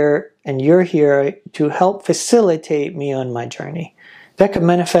who's here, and you're here to help facilitate me on my journey. That could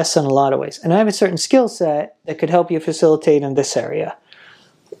manifest in a lot of ways. And I have a certain skill set that could help you facilitate in this area.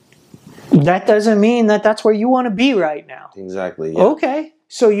 That doesn't mean that that's where you want to be right now. Exactly. Yeah. Okay,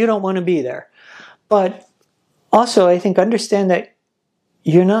 so you don't want to be there. But also, I think, understand that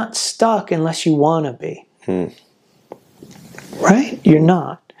you're not stuck unless you want to be. Right? You're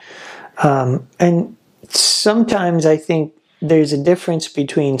not. And sometimes I think there's a difference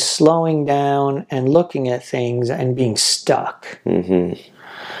between slowing down and looking at things and being stuck. And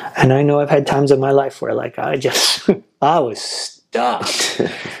I know I've had times in my life where, like, I was stuck.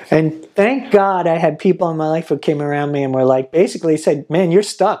 And thank God I had people in my life who came around me and were like, basically said, man, you're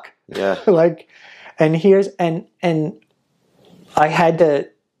stuck. Yeah. Like, and and I had to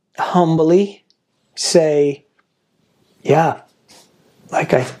humbly say, yeah,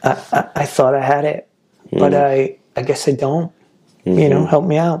 like I thought I had it, but I guess I don't. Help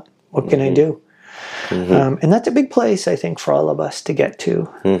me out. What can I do? And that's a big place, I think, for all of us to get to.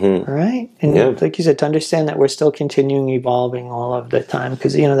 Right? And like you said, to understand that we're still continuing evolving all of the time.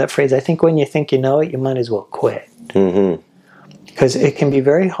 Because, that phrase, I think when you think you know it, you might as well quit. Because it can be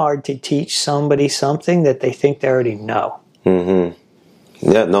very hard to teach somebody something that they think they already know.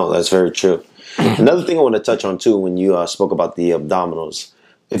 Yeah, no, that's very true. Another thing I want to touch on, too, when you spoke about the abdominals.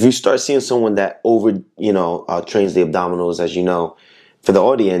 If you start seeing someone that trains the abdominals, as you know, for the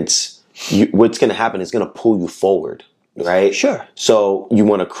audience, what's going to happen is going to pull you forward, right? Sure. So you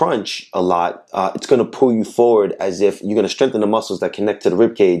want to crunch a lot. It's going to pull you forward, as if you're going to strengthen the muscles that connect to the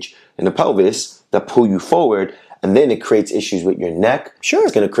rib cage and the pelvis that pull you forward. And then it creates issues with your neck. Sure.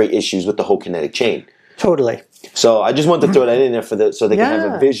 It's going to create issues with the whole kinetic chain. Totally. So I just want to throw that in there so they can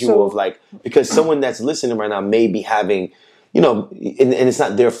have a visual of, like, because someone that's listening right now may be having, and it's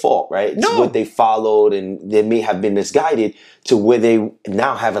not their fault, right? It's what they followed, and they may have been misguided to where they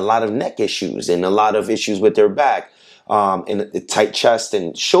now have a lot of neck issues and a lot of issues with their back, and a tight chest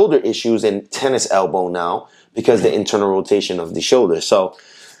and shoulder issues and tennis elbow now because the internal rotation of the shoulder. So,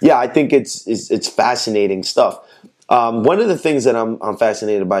 yeah, I think it's fascinating stuff. One of the things that I'm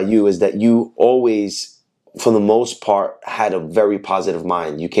fascinated by you is that you always, for the most part, had a very positive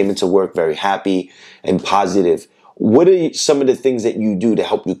mind. You came into work very happy and positive. What are some of the things that you do to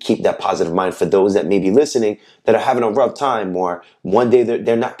help you keep that positive mind for those that may be listening that are having a rough time, or one day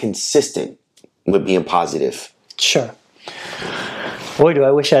they're not consistent with being positive? Sure. Boy, do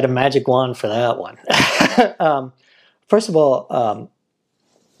I wish I had a magic wand for that one. First of all,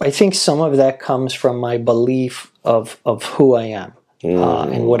 I think some of that comes from my belief of who I am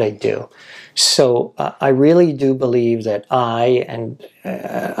and what I do. So I really do believe that I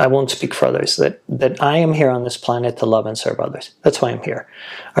won't speak for others, that I am here on this planet to love and serve others. That's why I'm here.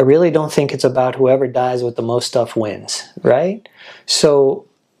 I really don't think it's about whoever dies with the most stuff wins, right? So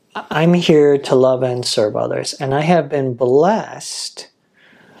I'm here to love and serve others. And I have been blessed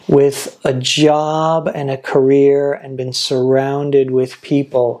with a job and a career and been surrounded with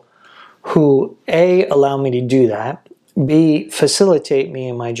people who, A, allow me to do that, B, facilitate me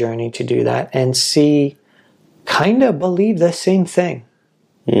in my journey to do that, and C, kind of believe the same thing,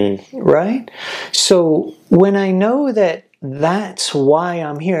 right? So when I know that that's why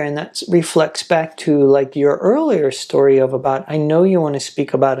I'm here, and that reflects back to like your earlier story of about, I know you want to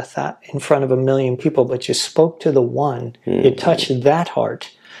speak about a thought in front of 1 million people, but you spoke to the one, you touched that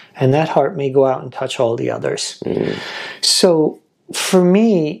heart, and that heart may go out and touch all the others. So for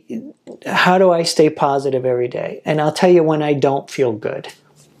me, how do I stay positive every day? And I'll tell you when I don't feel good.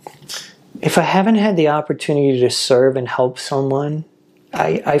 If I haven't had the opportunity to serve and help someone,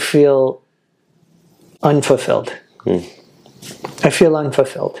 I feel unfulfilled. I feel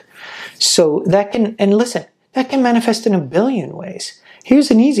unfulfilled. So that can, and listen, that can manifest in a billion ways.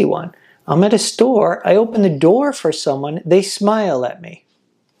 Here's an easy one. I'm at a store, I open the door for someone, they smile at me.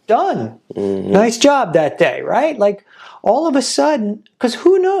 Done. Nice job that day, right? Like all of a sudden, because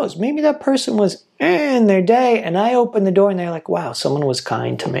who knows, maybe that person was in their day and I opened the door and they're like, wow, someone was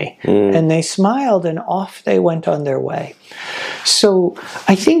kind to me. And they smiled and off they went on their way. So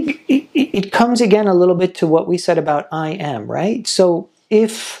I think it comes again a little bit to what we said about I am, right? So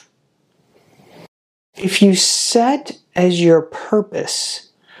if you set as your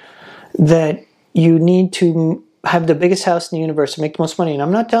purpose that you need to have the biggest house in the universe to make the most money, and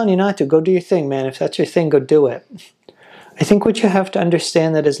I'm not telling you not to, go do your thing, man. If that's your thing, go do it. I think what you have to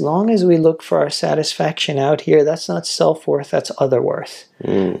understand that as long as we look for our satisfaction out here, that's not self-worth, that's other worth.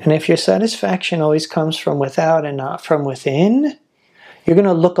 And if your satisfaction always comes from without and not from within, you're going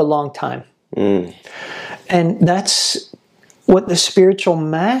to look a long time. And that's what the spiritual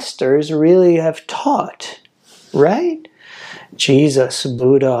masters really have taught, right? Jesus,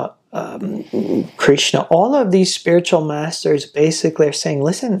 Buddha, Krishna, all of these spiritual masters basically are saying,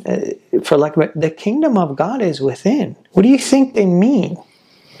 listen, for like the kingdom of God is within. What do you think they mean?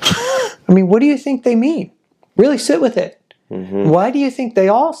 I mean, what do you think they mean? Really sit with it. Why do you think they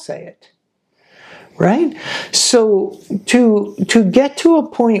all say it? Right? So to get to a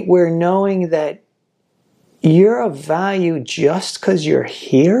point where knowing that you're of value just because you're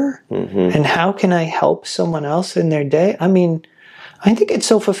here, and how can I help someone else in their day? I mean, I think it's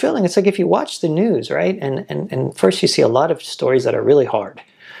so fulfilling. It's like if you watch the news, right? And first you see a lot of stories that are really hard.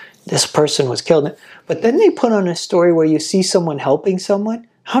 This person was killed. But then they put on a story where you see someone helping someone.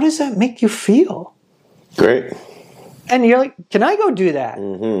 How does that make you feel? Great. And you're like, can I go do that?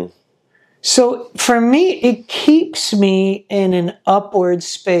 So for me, it keeps me in an upward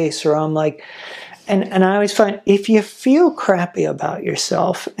space where I'm like, and I always find if you feel crappy about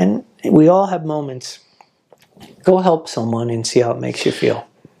yourself, and we all have moments, go help someone and see how it makes you feel.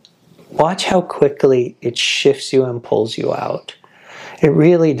 Watch how quickly it shifts you and pulls you out. It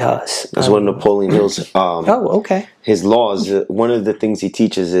really does. That's one of Napoleon Hill's his laws. One of the things he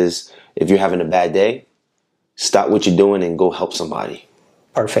teaches is if you're having a bad day, stop what you're doing and go help somebody.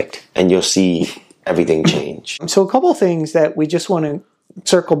 Perfect. And you'll see everything change. So a couple of things that we just want to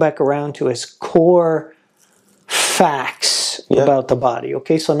circle back around to as core facts about the body.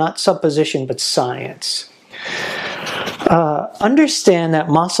 Okay, so not supposition, but science. Understand that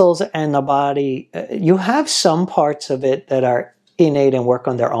muscles and the body, you have some parts of it that are innate and work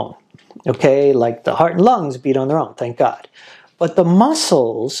on their own. Okay, like the heart and lungs beat on their own, thank God. But the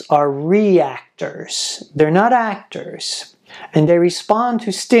muscles are reactors. They're not actors. And they respond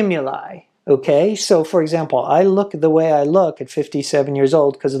to stimuli. Okay, so for example, I look the way I look at 57 years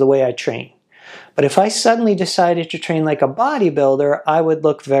old because of the way I train. But if I suddenly decided to train like a bodybuilder, I would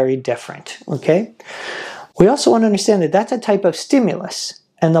look very different. Okay? We also want to understand that that's a type of stimulus,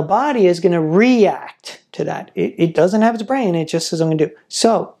 and the body is going to react to that. It doesn't have its brain, it just says, I'm going to do.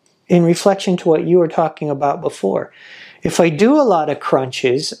 So, in reflection to what you were talking about before, If I do a lot of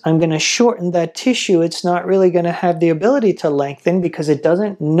crunches, I'm going to shorten that tissue. It's not really going to have the ability to lengthen because it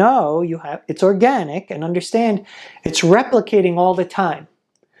doesn't know it's organic, and understand it's replicating all the time.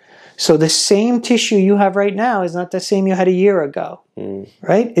 So the same tissue you have right now is not the same you had a year ago,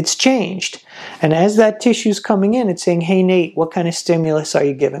 right? It's changed. And as that tissue's coming in, it's saying, hey, Nate, what kind of stimulus are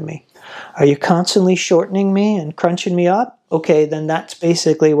you giving me? Are you constantly shortening me and crunching me up? Okay, then that's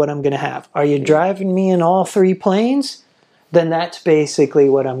basically what I'm going to have. Are you driving me in all 3 planes? Then that's basically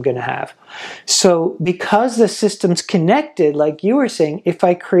what I'm going to have. So because the system's connected, like you were saying, if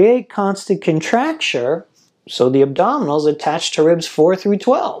I create constant contracture, so the abdominals attached to ribs 4 through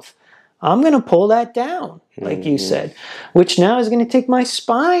 12, I'm going to pull that down, like you said, which now is going to take my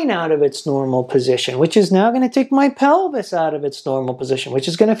spine out of its normal position, which is now going to take my pelvis out of its normal position, which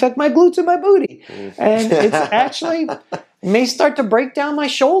is going to affect my glutes and my booty. And it's actually may start to break down my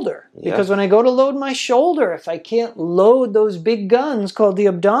shoulder, because when I go to load my shoulder, if I can't load those big guns called the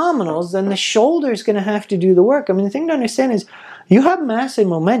abdominals, then the shoulder is going to have to do the work. I mean, the thing to understand is you have massive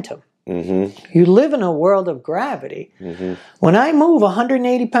momentum. You live in a world of gravity. When I move,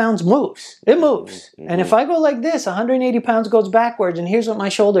 180 pounds moves. It moves. And if I go like this, 180 pounds goes backwards, and here's what my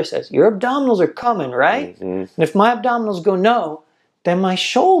shoulder says. Your abdominals are coming, right? And if my abdominals go no, then my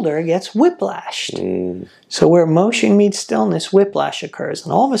shoulder gets whiplashed. So where motion meets stillness, whiplash occurs.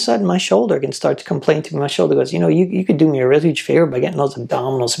 And all of a sudden, my shoulder can start to complain to me. My shoulder goes, you could do me a really huge favor by getting those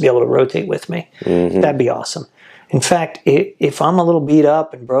abdominals to be able to rotate with me. That'd be awesome. In fact, if I'm a little beat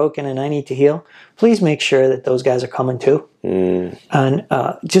up and broken and I need to heal, please make sure that those guys are coming too. And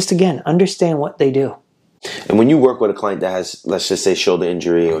just again, understand what they do. And when you work with a client that has, let's just say, shoulder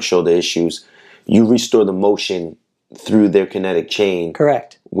injury or shoulder issues, you restore the motion through their kinetic chain.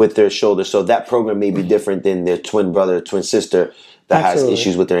 Correct. With their shoulder. So that program may be different than their twin brother, twin sister that Absolutely. has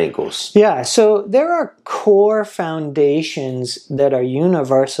issues with their ankles. Yeah, so there are core foundations that are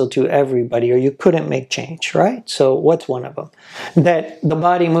universal to everybody, or you couldn't make change, right? So what's one of them? That the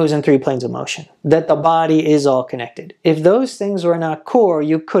body moves in 3 planes of motion. That the body is all connected. If those things were not core,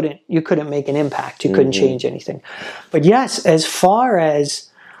 you couldn't make an impact. You couldn't change anything. But yes, as far as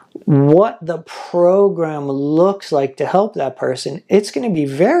what the program looks like to help that person, it's going to be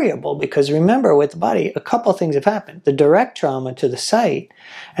variable, because remember, with the body, a couple of things have happened. The direct trauma to the site,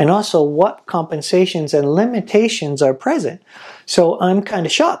 and also what compensations and limitations are present. So I'm kind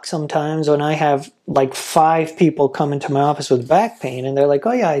of shocked sometimes when I have like 5 people come into my office with back pain, and they're like,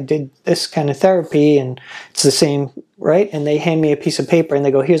 oh yeah, I did this kind of therapy and it's the same, right? And they hand me a piece of paper and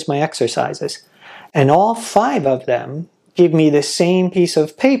they go, here's my exercises. And all 5 of them give me the same piece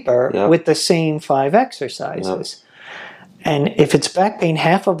of paper with the same 5 exercises. And if it's back pain,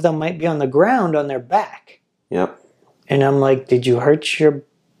 half of them might be on the ground on their back. And I'm like, did you hurt your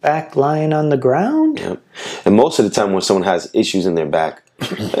back lying on the ground? And most of the time when someone has issues in their back,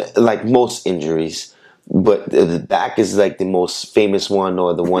 like most injuries, but the back is like the most famous one,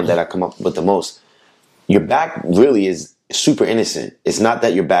 or the one that I come up with the most. Your back really is super innocent. It's not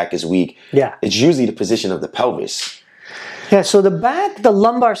that your back is weak. It's usually the position of the pelvis. Yeah, so the back, the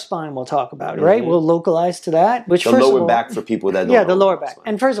lumbar spine we'll talk about, right? We'll localize to that. Which, the lower back for people that don't know. The lower back.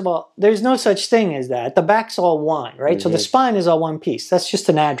 And first of all, there's no such thing as that. The back's all one, right? So the spine is all one piece. That's just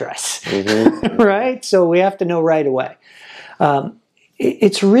an address, right? So we have to know right away.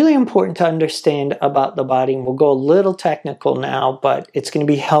 It's really important to understand about the body, and we'll go a little technical now, but it's going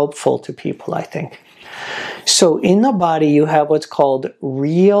to be helpful to people, I think. So in the body, you have what's called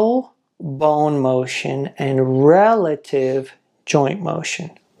real bone motion and relative joint motion.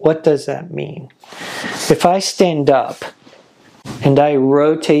 What does that mean? If I stand up and I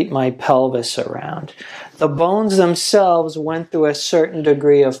rotate my pelvis around, the bones themselves went through a certain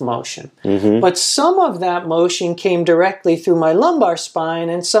degree of motion. But some of that motion came directly through my lumbar spine,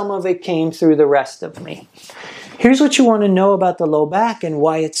 and some of it came through the rest of me. Here's what you want to know about the low back and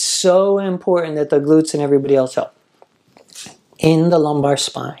why it's so important that the glutes and everybody else help. In the lumbar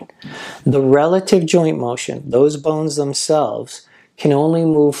spine, the relative joint motion, those bones themselves, can only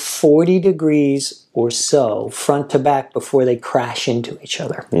move 40 degrees or so front to back before they crash into each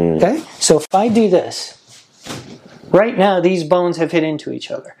other. Okay? So if I do this, right now these bones have hit into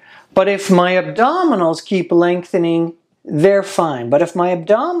each other. But if my abdominals keep lengthening, they're fine. But if my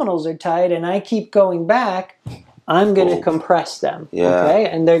abdominals are tight and I keep going back, I'm going to compress them. Okay?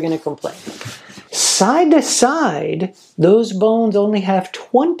 And they're going to complain. Side to side, those bones only have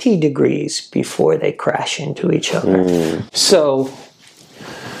 20 degrees before they crash into each other. So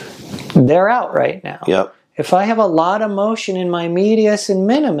they're out right now. If I have a lot of motion in my medius and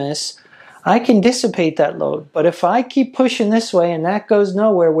minimus, I can dissipate that load. But if I keep pushing this way and that goes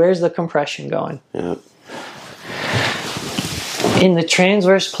nowhere, where's the compression going? In the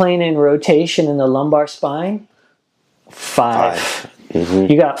transverse plane in rotation in the lumbar spine, 5.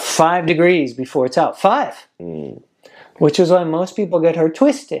 You got 5 degrees before it's out. 5. Which is why most people get hurt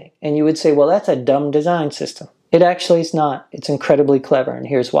twisting. And you would say, well, that's a dumb design system. It actually is not. It's incredibly clever, and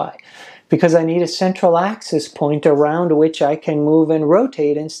here's why. Because I need a central axis point around which I can move and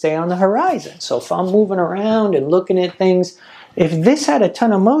rotate and stay on the horizon. So if I'm moving around and looking at things, if this had a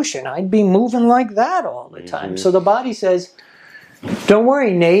ton of motion, I'd be moving like that all the time. So the body says, don't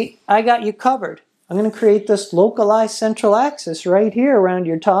worry, Nate, I got you covered. I'm going to create this localized central axis right here around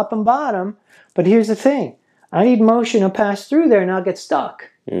your top and bottom. But here's the thing. I need motion to pass through there and not get stuck.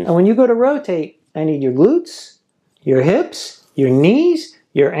 And when you go to rotate, I need your glutes, your hips, your knees,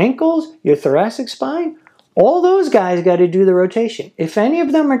 your ankles, your thoracic spine. All those guys got to do the rotation. If any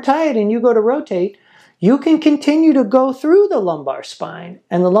of them are tight and you go to rotate, you can continue to go through the lumbar spine.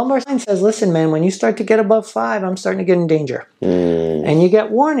 And the lumbar spine says, listen, man, when you start to get above 5, I'm starting to get in danger. And you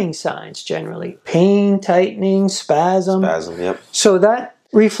get warning signs generally. Pain, tightening, spasm. Yep. So that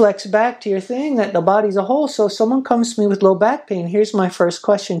reflects back to your thing that the body's a whole. So if someone comes to me with low back pain, here's my first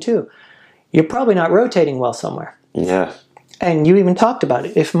question too. You're probably not rotating well somewhere. Yeah. And you even talked about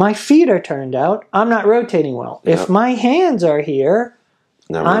it. If my feet are turned out, I'm not rotating well. If my hands are here,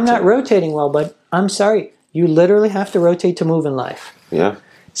 I'm not rotating well. But I'm sorry, you literally have to rotate to move in life. Yeah.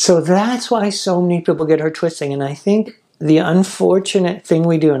 So that's why so many people get hurt twisting. And I think the unfortunate thing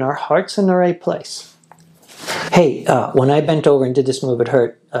we do, and our heart's in the right place. Hey, when I bent over and did this move, it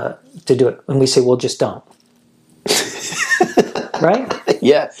hurt to do it. And we say, well, just don't. Right?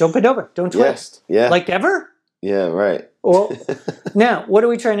 Yeah. Don't bend over. Don't twist. Yeah. Like ever? Yeah, right. Well, now, what are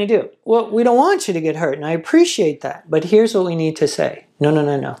we trying to do? Well, we don't want you to get hurt, and I appreciate that. But here's what we need to say.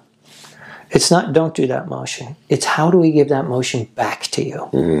 No. It's not don't do that motion. It's how do we give that motion back to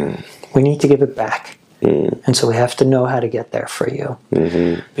you? We need to give it back. And so we have to know how to get there for you.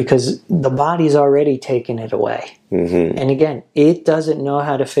 Because the body's already taken it away. And again, it doesn't know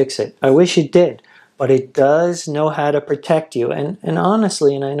how to fix it. I wish it did. But it does know how to protect you. And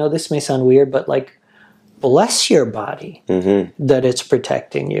honestly, and I know this may sound weird, but like, bless your body that it's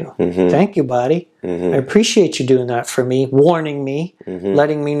protecting you. Thank you, body. I appreciate you doing that for me, warning me,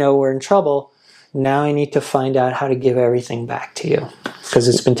 letting me know we're in trouble. Now I need to find out how to give everything back to you because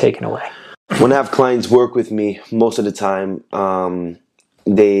it's been taken away. When I have clients work with me, most of the time, I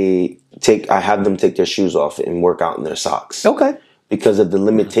have them take their shoes off and work out in their socks. Okay. Because of the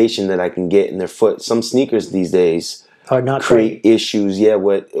limitation that I can get in their foot. Some sneakers these days are not create issues. Yeah,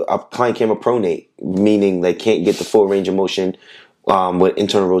 with a client came a pronate, meaning they can't get the full range of motion with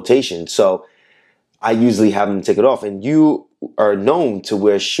internal rotation. So I usually have them take it off. And you are known to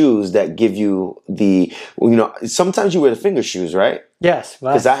wear shoes that give you sometimes you wear the finger shoes, right? Yes.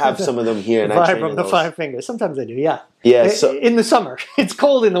 Because I have some of them here. And I train from the 5 fingers. Sometimes I do, yeah. Yeah. So, in the summer. It's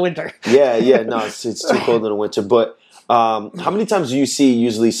cold in the winter. Yeah. No, it's too cold in the winter. But how many times do you see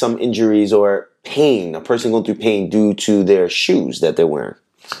usually some injuries or pain, a person going through pain due to their shoes that they're wearing?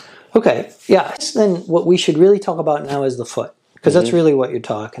 Okay, yeah. Then what we should really talk about now is the foot, because that's really what you're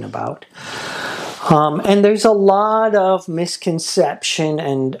talking about. And there's a lot of misconception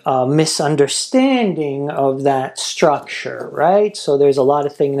and misunderstanding of that structure, right? So there's a lot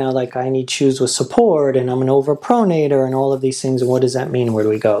of things now like I need shoes with support and I'm an overpronator and all of these things. And what does that mean? Where do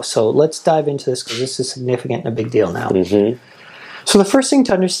we go? So let's dive into this because this is significant and a big deal now. So the first thing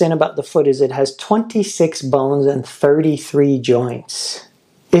to understand about the foot is it has 26 bones and 33 joints.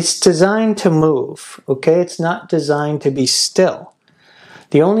 It's designed to move, okay? It's not designed to be still.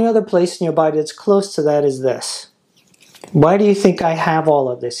 The only other place in your body that's close to that is this. Why do you think I have all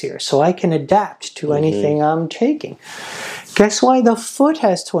of this here? So I can adapt to anything I'm taking. Guess why the foot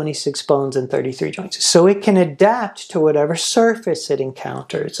has 26 bones and 33 joints? So it can adapt to whatever surface it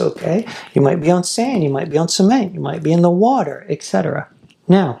encounters, okay? You might be on sand, you might be on cement, you might be in the water, etc.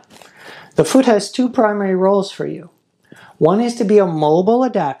 Now, the foot has 2 primary roles for you. One is to be a mobile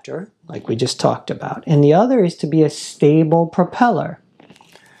adapter, like we just talked about, and the other is to be a stable propeller.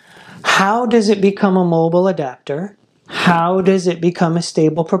 How does it become a mobile adapter? How does it become a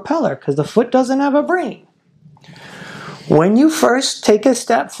stable propeller? Because the foot doesn't have a brain. When you first take a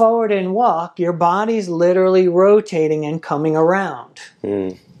step forward and walk, your body's literally rotating and coming around.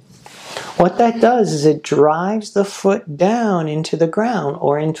 What that does is it drives the foot down into the ground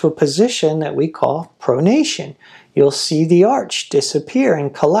or into a position that we call pronation. You'll see the arch disappear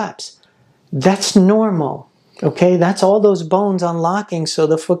and collapse. That's normal. Okay, that's all those bones unlocking so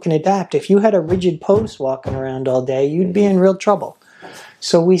the foot can adapt. If you had a rigid post walking around all day, you'd be in real trouble.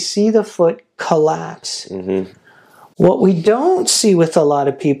 So we see the foot collapse. What we don't see with a lot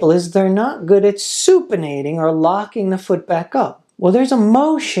of people is they're not good at supinating or locking the foot back up. Well, there's a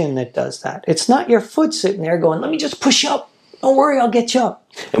motion that does that. It's not your foot sitting there going, let me just push up. Don't worry, I'll get you up.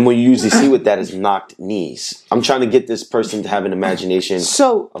 And what you usually see with that is knocked knees. I'm trying to get this person to have an imagination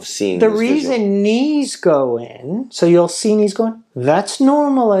of seeing the this reason visual. knees go in, so you'll see knees going, that's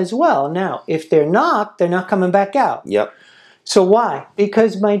normal as well. Now, if they're knocked, they're not coming back out. Yep. So why?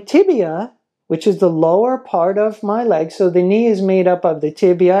 Because my tibia, which is the lower part of my leg, so the knee is made up of the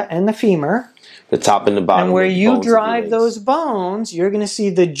tibia and the femur. The top and the bottom. And where of the you bones of your drive legs. those bones, you're going to see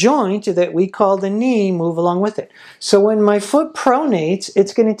the joint that we call the knee move along with it. So when my foot pronates,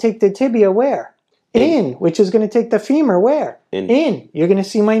 it's going to take the tibia where? In, which is going to take the femur where? In. You're going to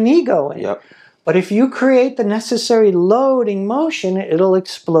see my knee go in. Yep. But if you create the necessary loading motion, it'll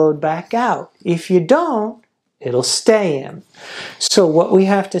explode back out. If you don't, it'll stay in. So what we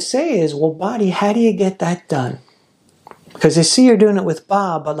have to say is, well, body, how do you get that done? Because you see you're doing it with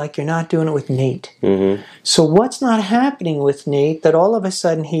Bob, but like you're not doing it with Nate. Mm-hmm. So what's not happening with Nate that all of a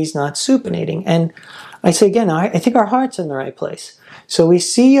sudden he's not supinating? And I say again, I think our heart's in the right place. So we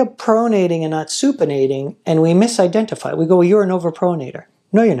see you pronating and not supinating, and we misidentify. We go, well, you're an overpronator.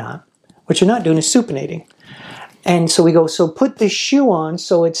 No, you're not. What you're not doing is supinating. And so we go, so put the shoe on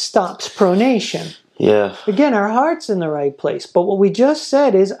so it stops pronation. Yeah. Again, our heart's in the right place. But what we just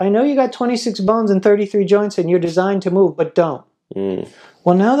said is, I know you got 26 bones and 33 joints and you're designed to move, but don't.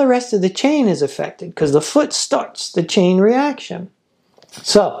 Well, now the rest of the chain is affected because the foot starts the chain reaction.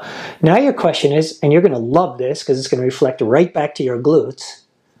 So now your question is, and you're going to love this because it's going to reflect right back to your glutes.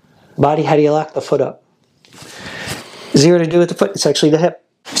 Body, how do you lock the foot up? Zero to do with the foot. It's actually the hip.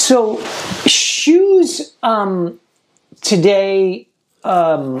 So shoes today...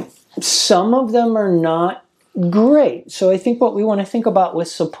 some of them are not great. So I think what we want to think about with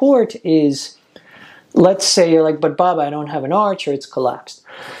support is, let's say you're like, but Bob, I don't have an arch or it's collapsed.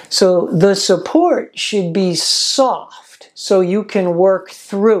 So the support should be soft so you can work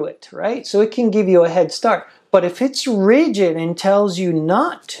through it, right? So it can give you a head start. But if it's rigid and tells you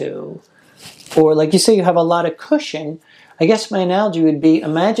not to, or like you say you have a lot of cushion, I guess my analogy would be,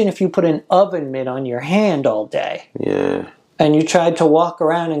 imagine if you put an oven mitt on your hand all day. Yeah. And you tried to walk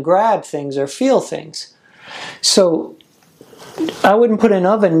around and grab things or feel things. So I wouldn't put an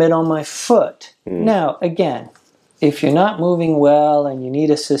oven mitt on my foot. Now, again, if you're not moving well and you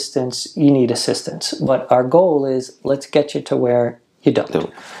need assistance, you need assistance. But our goal is, let's get you to where you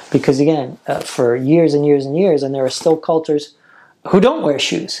don't. Because again, for years and years and years, and there are still cultures who don't wear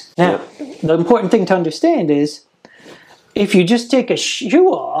shoes. Now, the important thing to understand is, if you just take a shoe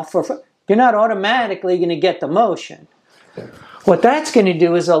off, you're not automatically going to get the motion. What that's going to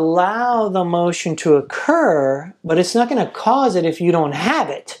do is allow the motion to occur, but it's not going to cause it if you don't have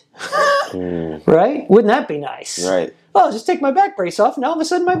it. Right? Wouldn't that be nice? Right. Well, I'll just take my back brace off and all of a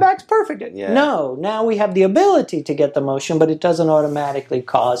sudden my back's perfect. Yeah. No, now we have the ability to get the motion, but it doesn't automatically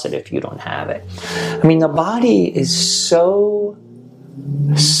cause it if you don't have it. I mean, the body is so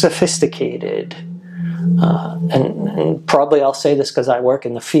sophisticated. And probably I'll say this because I work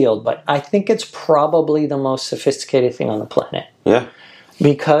in the field, but I think it's probably the most sophisticated thing on the planet. Yeah.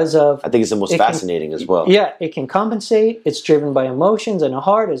 Because of... I think it's the most fascinating as well. Yeah, it can compensate. It's driven by emotions and the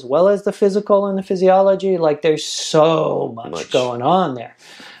heart as well as the physical and the physiology. Like there's so much going on there,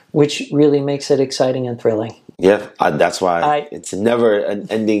 which really makes it exciting and thrilling. Yeah, that's why it's never an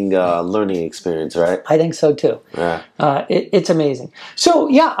ending learning experience, right? I think so too. Yeah. It's amazing. So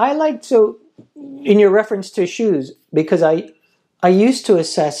yeah, I like to... In your reference to shoes, because I used to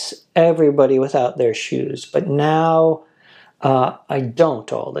assess everybody without their shoes, but now I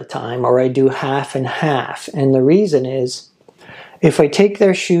don't all the time, or I do half and half. And the reason is, if I take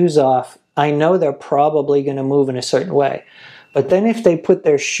their shoes off, I know they're probably going to move in a certain way. But then if they put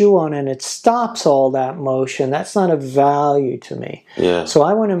their shoe on and it stops all that motion, that's not of value to me. Yeah. So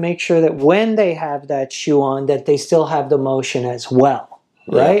I want to make sure that when they have that shoe on, that they still have the motion as well.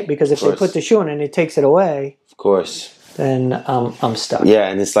 Right? Because if they put the shoe on and it takes it away, of course, then I'm stuck. Yeah,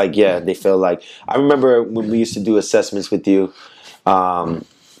 and it's like, they feel like... I remember when we used to do assessments with you, I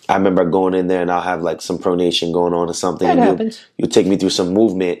remember going in there and I'll have like some pronation going on or something. That happens. You take me through some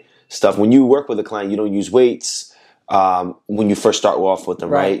movement stuff. When you work with a client, you don't use weights when you first start off with them,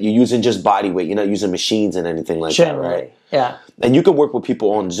 right? You're using just body weight. You're not using machines and anything like that, right? Yeah. And you can work with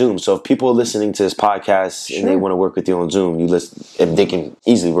people on Zoom. So if people are listening to this podcast and they want to work with you on Zoom, and they can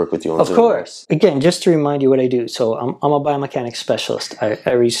easily work with you on Zoom. Of course. Again, just to remind you what I do. So I'm a biomechanics specialist.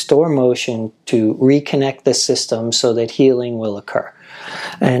 I restore motion to reconnect the system so that healing will occur.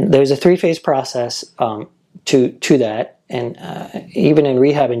 And there's a 3-phase process to that, and even in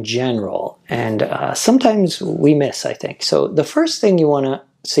rehab in general. And sometimes we miss, I think. So the first thing you want to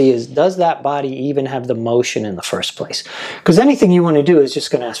see is, does that body even have the motion in the first place? Because anything you want to do is just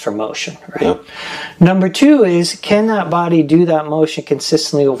going to ask for motion, right? Yep. Number 2 is, can that body do that motion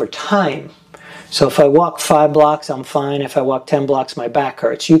consistently over time? So if I walk 5 blocks, I'm fine. If I walk 10 blocks, my back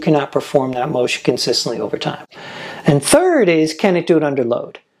hurts. You cannot perform that motion consistently over time. And third is, can it do it under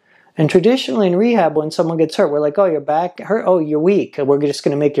load? And traditionally in rehab, when someone gets hurt, we're like, oh, your back hurt? Oh, you're weak. We're just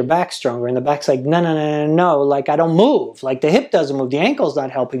going to make your back stronger. And the back's like, no. Like, I don't move. Like, the hip doesn't move. The ankle's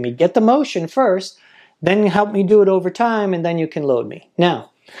not helping me. Get the motion first, then help me do it over time, and then you can load me.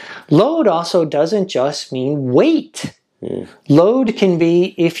 Now, load also doesn't just mean weight. Load can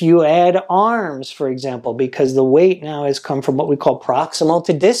be if you add arms, for example, because the weight now has come from what we call proximal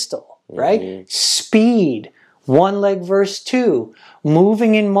to distal, right? Speed, one leg versus 2.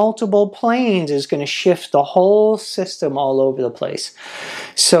 Moving in multiple planes is going to shift the whole system all over the place.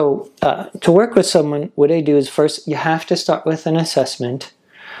 So to work with someone, what I do is first, you have to start with an assessment.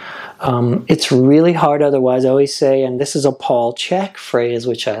 It's really hard otherwise. I always say, and this is a Paul Chek phrase,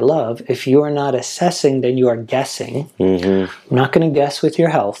 which I love, if you are not assessing, then you are guessing. I'm not going to guess with your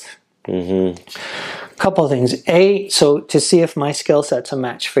health. Couple of things. So to see if my skill set's a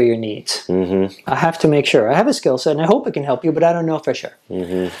match for your needs. I have to make sure. I have a skill set and I hope it can help you, but I don't know for sure.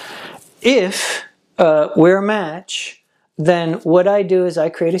 If we're a match, then what I do is I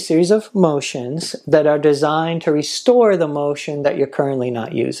create a series of motions that are designed to restore the motion that you're currently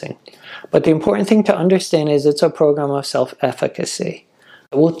not using. But the important thing to understand is it's a program of self-efficacy.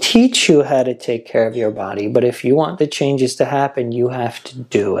 It will teach you how to take care of your body, but if you want the changes to happen, you have to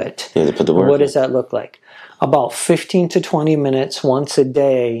do it. You have to put the work in. What does that look like? About 15 to 20 minutes once a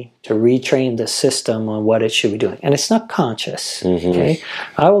day to retrain the system on what it should be doing. And it's not conscious. Okay?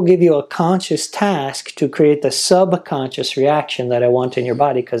 I will give you a conscious task to create the subconscious reaction that I want in your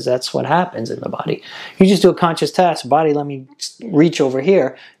body, because that's what happens in the body. You just do a conscious task, body, let me reach over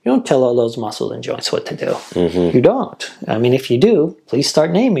here. You don't tell all those muscles and joints what to do. You don't. I mean, if you do, please start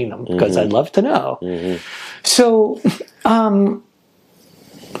naming them, because I'd love to know. So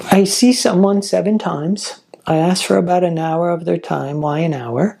I see someone 7 times. I ask for about an hour of their time. Why an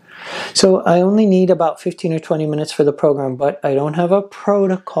hour? So I only need about 15 or 20 minutes for the program, but I don't have a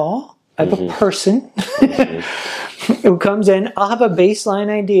protocol. I have a person who comes in. I'll have a baseline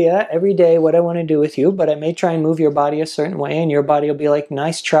idea every day what I want to do with you, but I may try and move your body a certain way, and your body will be like,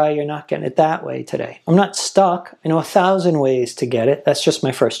 nice try, you're not getting it that way today. I'm not stuck. I know 1,000 ways to get it. That's just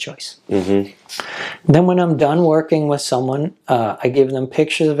my first choice. Then when I'm done working with someone, I give them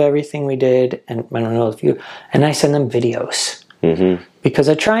pictures of everything we did, and I don't know if you, and I send them videos. Because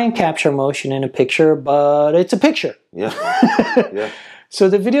I try and capture motion in a picture, but it's a picture. So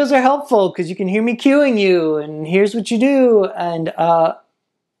the videos are helpful because you can hear me cueing you, and here's what you do. And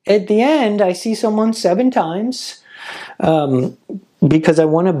at the end, I see someone 7 times because I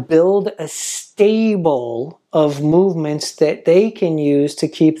want to build a stable of movements that they can use to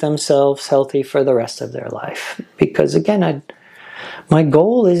keep themselves healthy for the rest of their life. Because again, my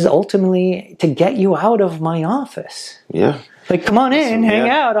goal is ultimately to get you out of my office. Like, come on in, hang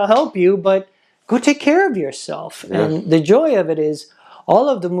out, I'll help you, but go take care of yourself. And the joy of it is, all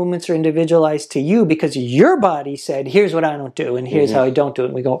of the movements are individualized to you because your body said, here's what I don't do, and here's how I don't do it.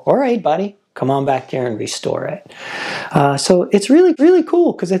 And we go, all right, buddy, come on back here and restore it. So it's really, really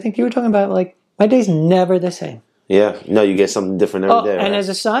cool, because I think you were talking about, like, my day's never the same. No, you get something different every day. And as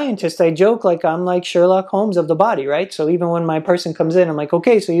a scientist, I joke, like, I'm like Sherlock Holmes of the body, right? So even when my person comes in, I'm like,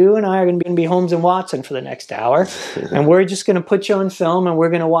 okay, so you and I are going to be Holmes and Watson for the next hour, and we're just going to put you on film, and we're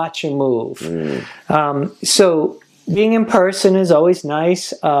going to watch you move. So being in person is always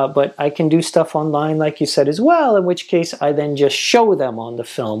nice, but I can do stuff online, like you said, as well, in which case I then just show them on the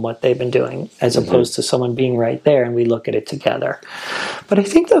film what they've been doing, as opposed to someone being right there and we look at it together. But I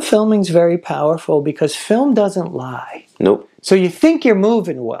think the filming's very powerful because film doesn't lie. So you think you're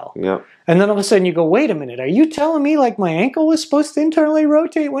moving well. And then all of a sudden you go, wait a minute, are you telling me like my ankle was supposed to internally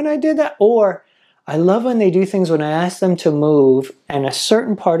rotate when I did that? Or I love when they do things when I ask them to move and a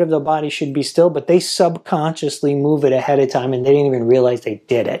certain part of the body should be still, but they subconsciously move it ahead of time and they didn't even realize they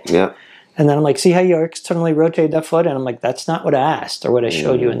did it. And then I'm like, see how you externally rotate that foot? And I'm like, that's not what I asked or what I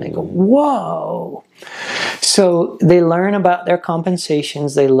showed you. And they go, whoa. So they learn about their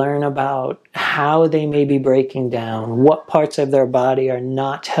compensations. They learn about how they may be breaking down, what parts of their body are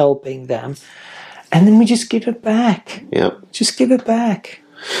not helping them. And then we just give it back. Just give it back.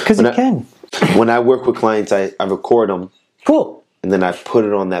 Because it can. When I work with clients, I record them. Cool. And then I put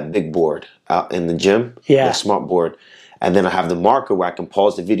it on that big board out in the gym, that smart board. And then I have the marker where I can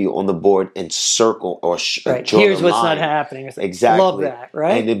pause the video on the board and circle or right. draw Here's the what's line. not happening. Exactly. Love that,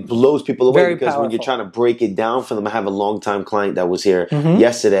 right? And it blows people away Very because when you're powerful. trying to break it down for them, I have a longtime client that was here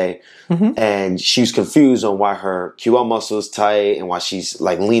yesterday, and she was confused on why her QL muscle is tight and why she's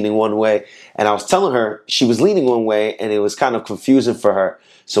like leaning one way. And I was telling her she was leaning one way, and it was kind of confusing for her.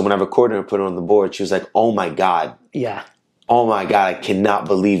 So when I recorded her and put it on the board, she was like, "Oh my God. Yeah. Oh my God, I cannot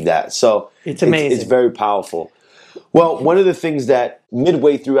believe that." So it's amazing. It's very powerful. Well, one of the things that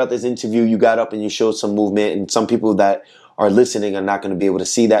midway throughout this interview, you got up and you showed some movement, and some people that are listening are not going to be able to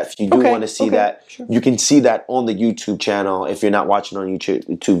see that. If you do want to see that, sure. You can see that on the YouTube channel if you're not watching on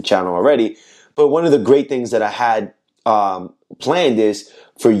YouTube channel already. But one of the great things that I had planned is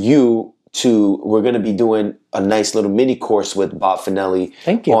for you we're going to be doing a nice little mini course with Bob Fanelli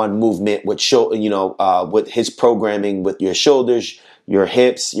on movement, with with his programming with your shoulders, your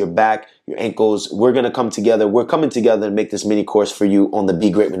hips, your back, your ankles. We're going to come together. We're coming together and make this mini course for you on the Be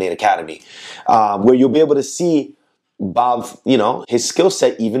Great with Nate Academy, where you'll be able to see Bob, his skill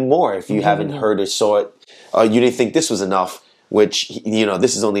set even more. If you haven't heard or saw it, you didn't think this was enough, which,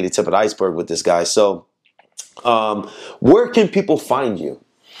 this is only the tip of the iceberg with this guy. So where can people find you?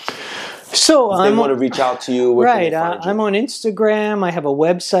 So if they want to reach out to you, where can they find you? I'm on Instagram. I have a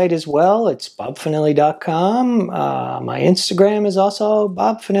website as well. It's bobfanelli.com. My Instagram is also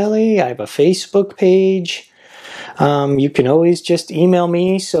Bob Fanelli. I have a Facebook page. You can always just email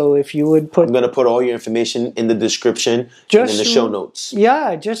me. So if you would I'm going to put all your information in the description and in the show notes.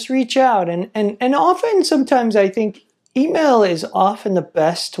 Yeah, just reach out. And often, sometimes I think email is often the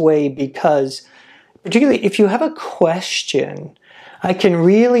best way, because particularly if you have a question, I can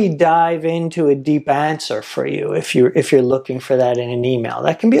really dive into a deep answer for you if you're looking for that in an email.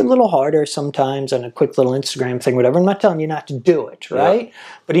 That can be a little harder sometimes on a quick little Instagram thing, whatever. I'm not telling you not to do it, right? Yeah.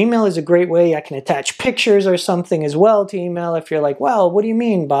 But email is a great way. I can attach pictures or something as well to email if you're like, well, what do you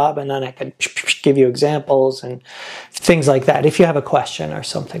mean, Bob? And then I can give you examples and things like that if you have a question or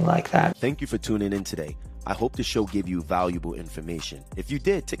something like that. Thank you for tuning in today. I hope the show gave you valuable information. If you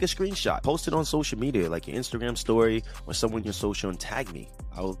did, take a screenshot, post it on social media like your Instagram story or someone your social, and tag me.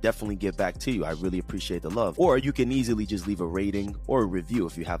 I will definitely get back to you. I really appreciate the love. Or you can easily just leave a rating or a review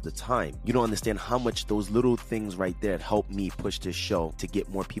if you have the time. You don't understand how much those little things right there help me push this show to get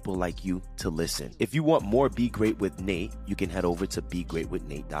more people like you to listen. If you want more Be Great with Nate, you can head over to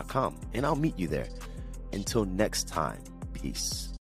begreatwithnate.com and I'll meet you there. Until next time, peace.